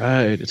 and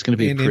right, it's going to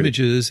be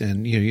images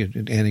and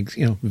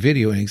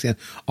video and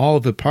all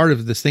of the part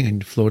of this thing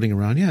and floating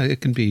around. Yeah,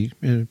 it can be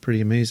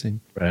pretty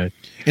amazing. Right,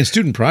 and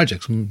student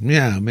projects.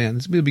 Yeah, man,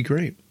 this will be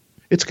great.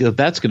 It's good.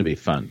 That's going to be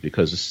fun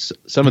because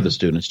some of the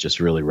students just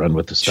really run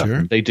with the stuff.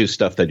 Sure. They do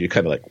stuff that you're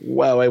kind of like,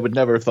 wow, I would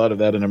never have thought of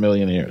that in a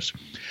million years.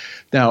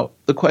 Now,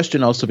 the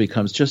question also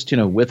becomes just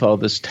with all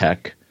this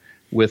tech,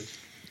 with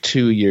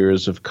 2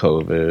 years of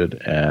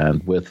COVID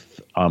and with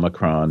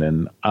Omicron,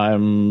 and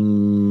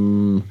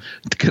I'm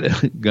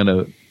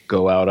gonna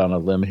go out on a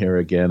limb here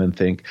again and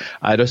think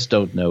I just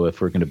don't know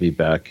if we're going to be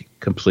back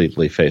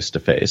completely face to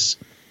face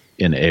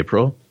in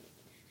April.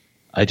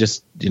 I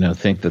just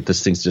think that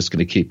this thing's just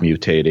going to keep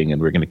mutating,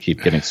 and we're going to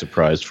keep getting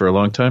surprised for a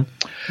long time.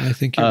 I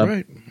think you're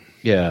right.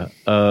 Yeah.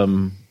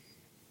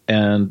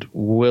 And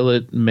will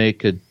it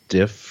make a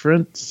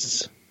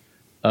difference?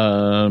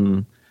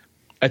 I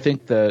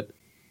think that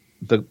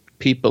the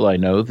people I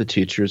know, the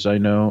teachers I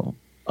know,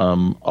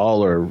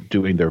 all are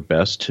doing their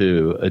best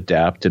to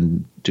adapt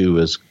and do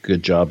as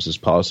good jobs as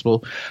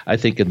possible. I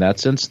think in that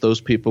sense,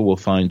 those people will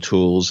find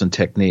tools and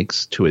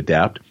techniques to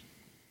adapt.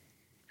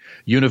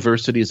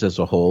 Universities as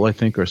a whole, I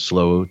think, are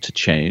slow to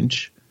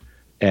change,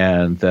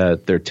 and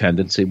that their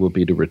tendency will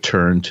be to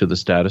return to the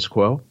status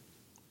quo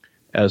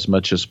as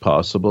much as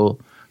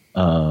possible.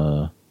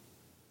 I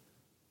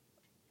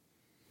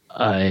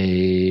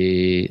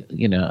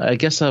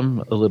guess I'm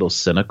a little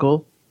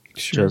cynical.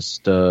 Sure.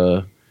 Just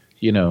based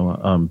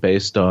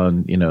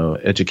on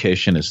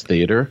education is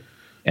theater,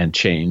 and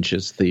change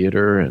is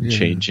theater, and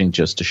changing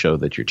just to show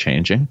that you're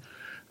changing.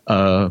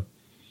 But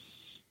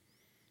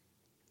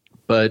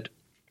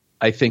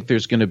I think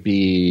there's going to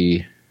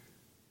be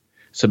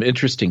some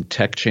interesting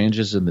tech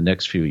changes in the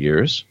next few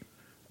years.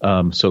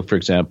 So, for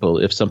example,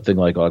 if something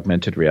like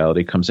augmented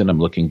reality comes in, I'm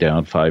looking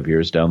down 5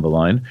 years down the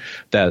line,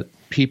 that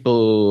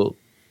people,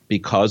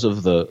 because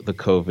of the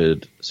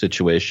COVID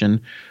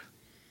situation,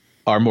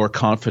 are more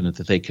confident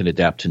that they can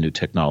adapt to new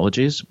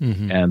technologies,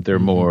 and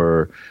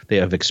they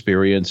have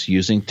experience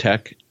using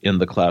tech in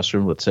the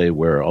classroom, let's say,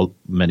 where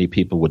many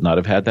people would not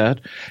have had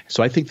that.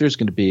 So I think there's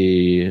going to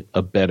be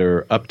a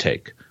better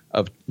uptake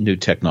of new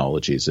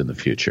technologies in the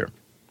future.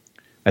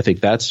 I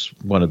think that's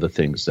one of the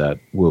things that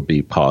will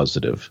be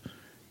positive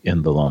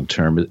in the long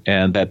term,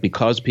 and that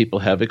because people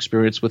have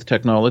experience with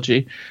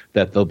technology,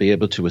 that they'll be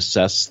able to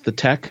assess the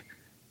tech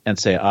and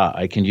say,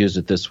 I can use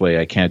it this way,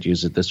 I can't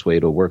use it this way,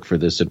 it'll work for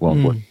this, it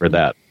won't work for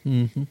that.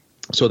 Mm-hmm.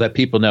 So that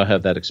people now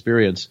have that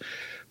experience,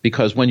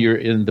 because when you're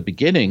in the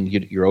beginning,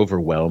 you're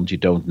overwhelmed, you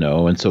don't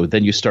know, and so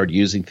then you start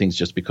using things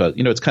just because,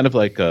 it's kind of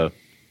like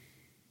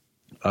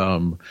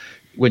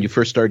when you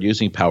first start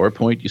using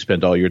PowerPoint, you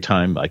spend all your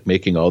time like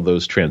making all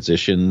those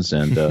transitions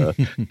and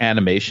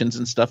animations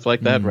and stuff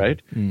like that,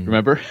 right?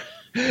 Remember?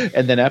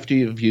 And then after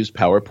you've used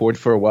PowerPoint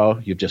for a while,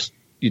 you just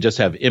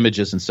have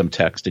images and some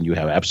text, and you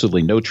have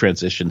absolutely no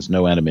transitions,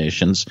 no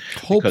animations.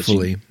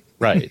 Hopefully.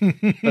 Right.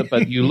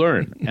 but you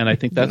learn. And I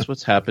think that's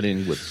what's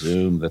happening with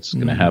Zoom. That's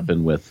going to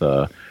happen with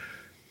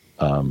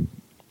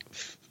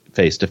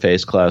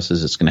face-to-face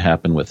classes. It's going to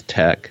happen with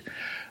tech.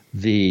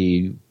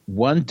 The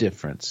one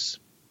difference,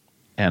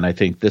 and I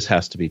think this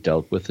has to be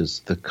dealt with,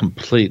 is the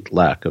complete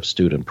lack of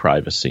student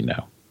privacy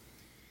now.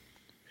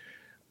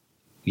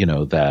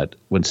 that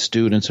when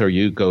students are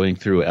going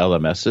through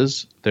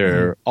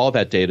LMSs, all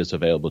that data is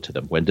available to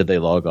them. When did they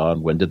log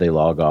on? When did they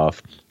log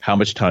off? How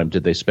much time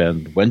did they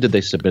spend? When did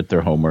they submit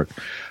their homework?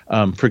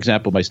 For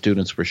example, my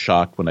students were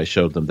shocked when I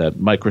showed them that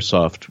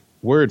Microsoft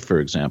Word, for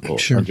example,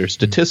 under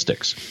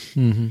statistics,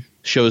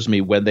 shows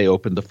me when they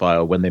opened the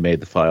file, when they made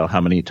the file,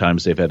 how many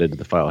times they've edited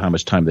the file, how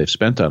much time they've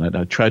spent on it.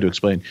 I try to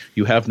explain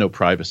you have no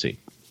privacy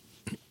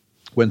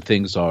when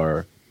things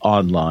are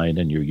online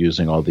and you're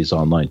using all these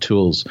online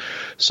tools.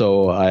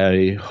 So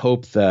I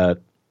hope that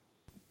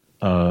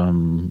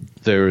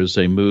there is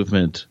a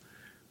movement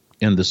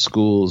in the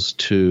schools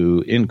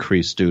to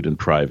increase student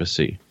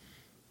privacy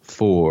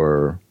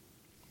for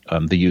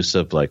the use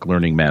of like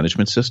learning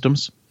management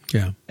systems.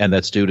 Yeah. And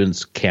that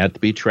students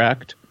can't be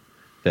tracked.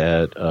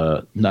 That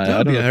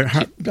would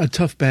be a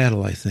tough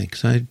battle, I think.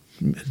 So I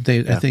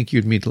think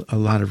you'd meet a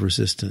lot of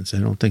resistance. I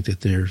don't think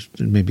that they're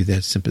maybe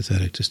that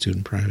sympathetic to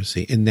student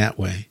privacy in that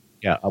way.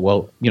 Yeah,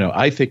 well,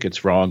 I think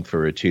it's wrong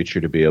for a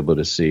teacher to be able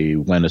to see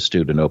when a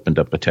student opened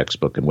up a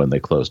textbook and when they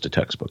closed a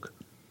textbook.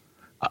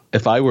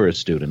 If I were a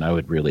student, I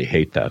would really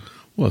hate that.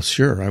 Well,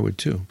 sure, I would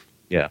too.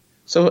 Yeah.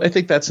 So I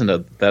think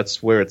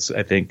that's where it's.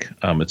 I think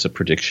it's a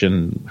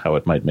prediction how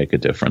it might make a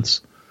difference.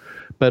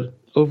 But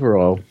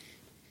overall,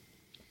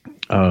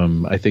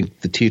 I think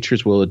the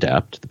teachers will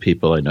adapt. The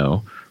people I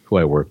know who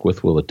I work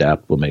with will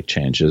adapt, will make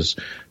changes.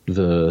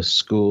 The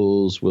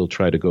schools will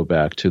try to go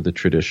back to the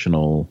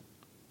traditional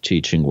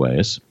teaching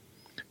ways,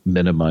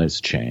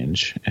 minimize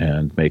change,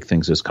 and make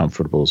things as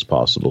comfortable as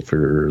possible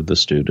for the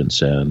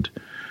students and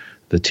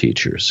the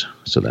teachers.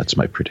 So that's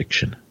my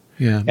prediction.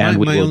 Yeah,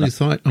 my only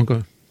thought. Oh,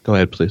 go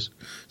ahead, please.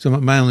 So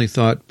my only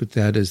thought with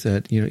that is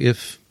that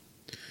if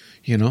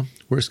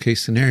worst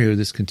case scenario,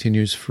 this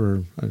continues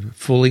for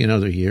fully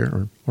another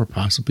year or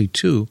possibly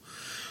two,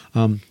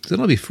 so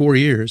it'll be 4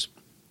 years.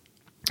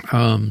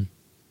 I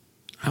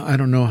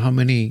don't know how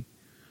many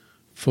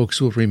folks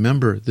will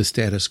remember the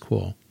status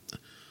quo.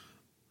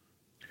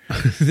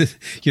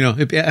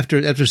 If after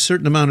a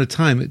certain amount of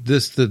time,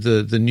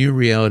 the new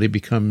reality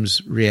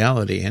becomes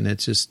reality, and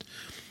it's just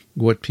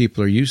what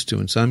people are used to.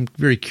 And so I'm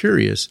very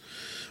curious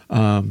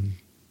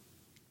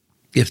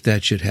if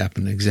that should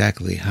happen,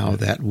 exactly how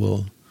that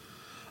will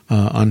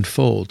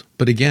unfold.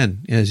 But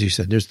again, as you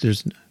said,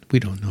 we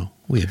don't know.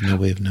 We have no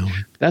way of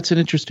knowing. That's an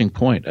interesting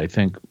point. I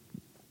think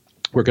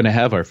we're going to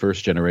have our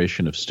first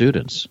generation of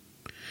students.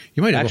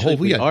 You might have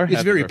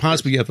it's very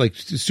possible you have like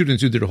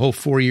students who did a whole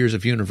 4 years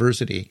of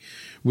university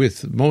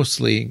with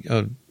mostly,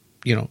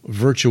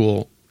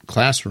 virtual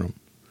classroom.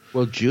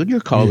 Well, junior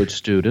college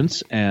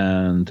students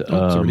and it's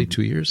already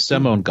 2 years.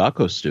 Seimon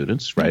Gakko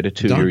students, right, at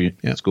two-year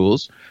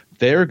schools,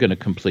 they're going to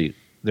complete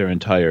their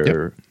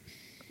entire,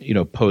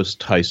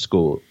 post-high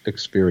school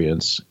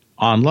experience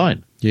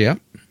online. Yeah.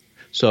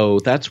 So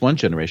that's one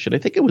generation. I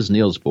think it was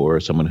Niels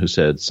Bohr, someone who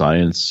said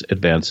science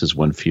advances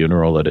one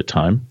funeral at a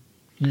time.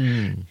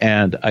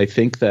 And I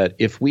think that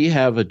if we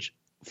have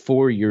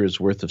 4 years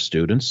worth of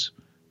students,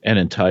 an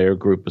entire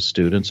group of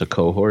students, a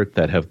cohort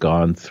that have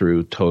gone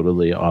through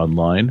totally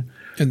online.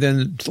 And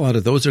then a lot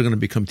of those are going to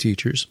become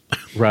teachers.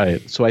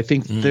 Right. So I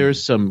think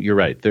you're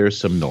right, there's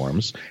some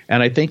norms.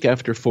 And I think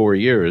after 4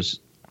 years,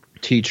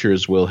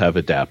 teachers will have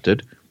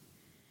adapted.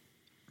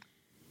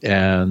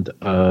 And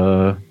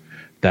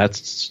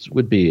that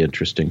would be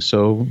interesting.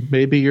 So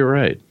maybe you're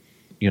right,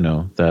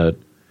 that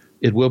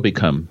it will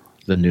become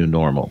the new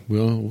normal.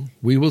 Well,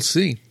 we will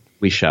see.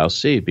 We shall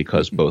see,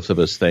 because both of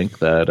us think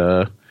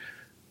that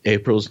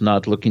April's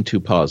not looking too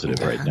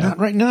positive right now. Not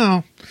right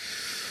now.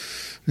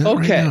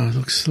 Okay. Right now. It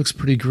looks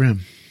pretty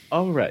grim.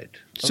 All right.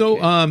 Okay.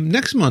 So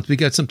next month we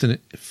got something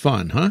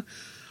fun, huh?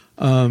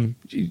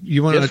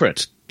 You want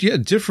different?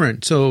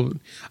 Different. So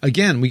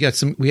again, we have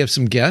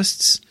some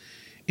guests,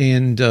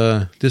 and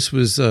this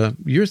was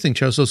your thing,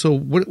 Charles. So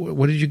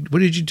what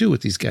did you do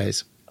with these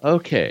guys?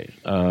 Okay.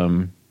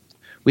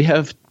 We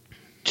have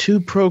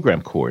 2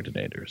 program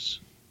coordinators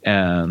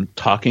and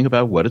talking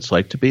about what it's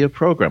like to be a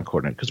program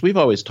coordinator, because we've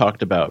always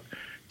talked about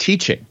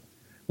teaching,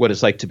 what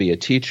it's like to be a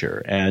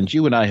teacher. And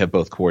you and I have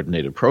both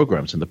coordinated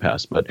programs in the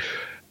past, but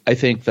I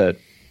think that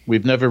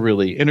we've never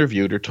really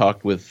interviewed or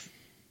talked with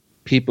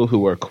people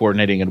who are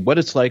coordinating and what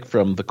it's like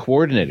from the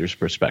coordinator's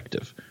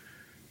perspective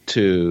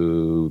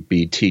to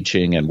be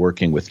teaching and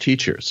working with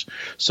teachers.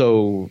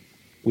 So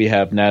we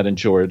have Nat and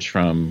George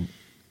from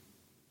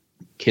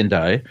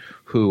Kindai,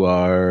 who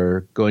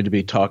are going to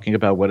be talking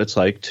about what it's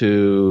like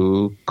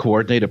to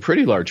coordinate a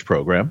pretty large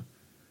program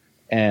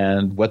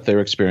and what their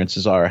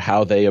experiences are,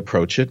 how they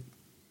approach it,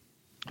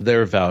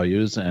 their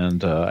values,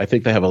 and I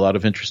think they have a lot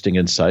of interesting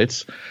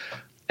insights.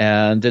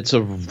 And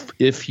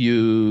if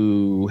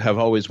you have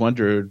always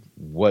wondered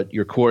what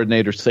your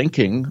coordinator's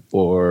thinking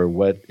or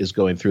what is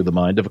going through the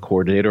mind of a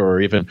coordinator,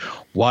 or even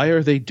why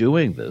are they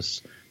doing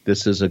this,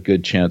 this is a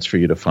good chance for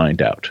you to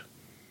find out.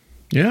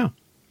 Yeah.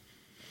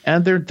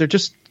 And they're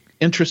just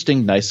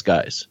interesting, nice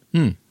guys,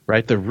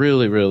 right? They're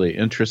really, really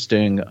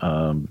interesting,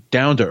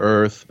 down to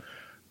earth,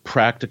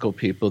 practical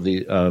people.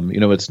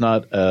 It's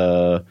not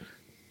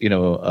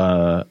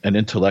an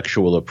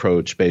intellectual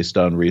approach based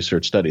on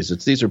research studies.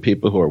 These are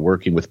people who are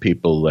working with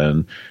people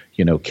and,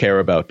 care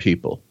about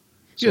people.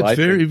 So it's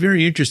very,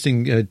 very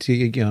interesting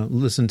to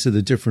listen to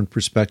the different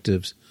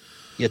perspectives.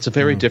 It's a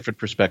very different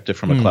perspective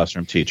from a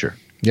classroom teacher.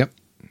 Yep.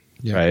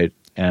 Right.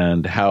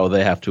 And how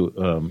they have to,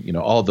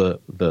 all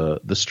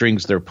the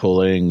strings they're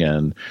pulling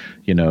and,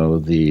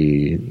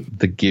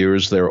 the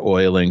gears they're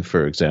oiling,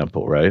 for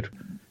example, right?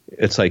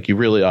 It's like you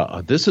really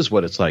this is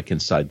what it's like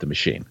inside the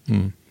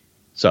machine.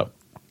 So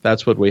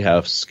that's what we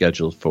have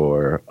scheduled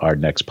for our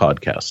next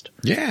podcast.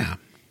 Yeah.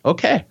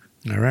 Okay.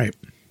 All right.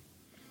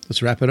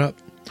 Let's wrap it up.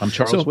 I'm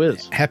Charles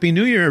Wiz. Happy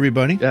New Year,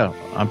 everybody. Yeah,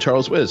 I'm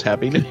Charles Wiz.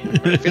 Happy New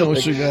Year. I feel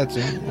like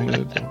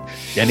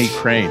Denny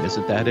Crane.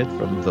 Isn't that it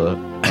from the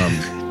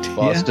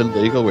Boston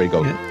Legal where you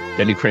go,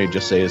 Denny Crane,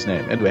 just say his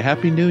name. Anyway,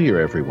 Happy New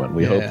Year, everyone.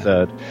 We hope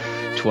that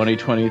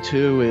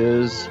 2022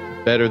 is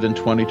better than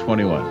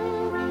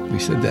 2021. We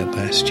said that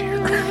last year.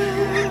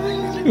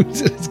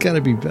 It's got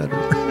to be better.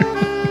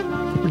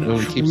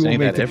 We keep saying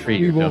that every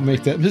year. We won't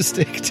make that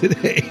mistake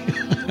today.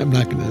 I'm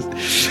not going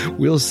to.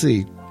 We'll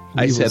see.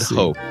 I said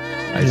hope.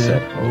 I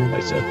said hope. I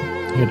said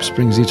hope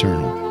springs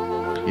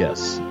eternal.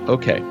 Yes.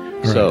 Okay.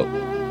 So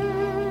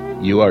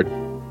you are.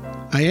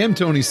 I am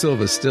Tony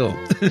Silva still.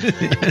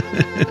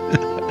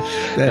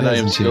 And I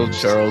am still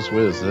Charles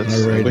Wiz.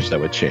 I wish that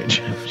would change.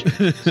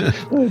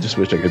 I just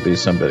wish I could be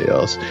somebody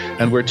else.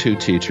 And we're two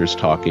teachers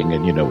talking,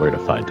 and you know where to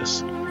find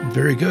us.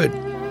 Very good.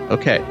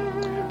 Okay.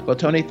 Well,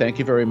 Tony, thank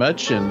you very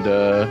much, and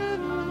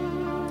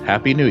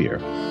Happy New Year.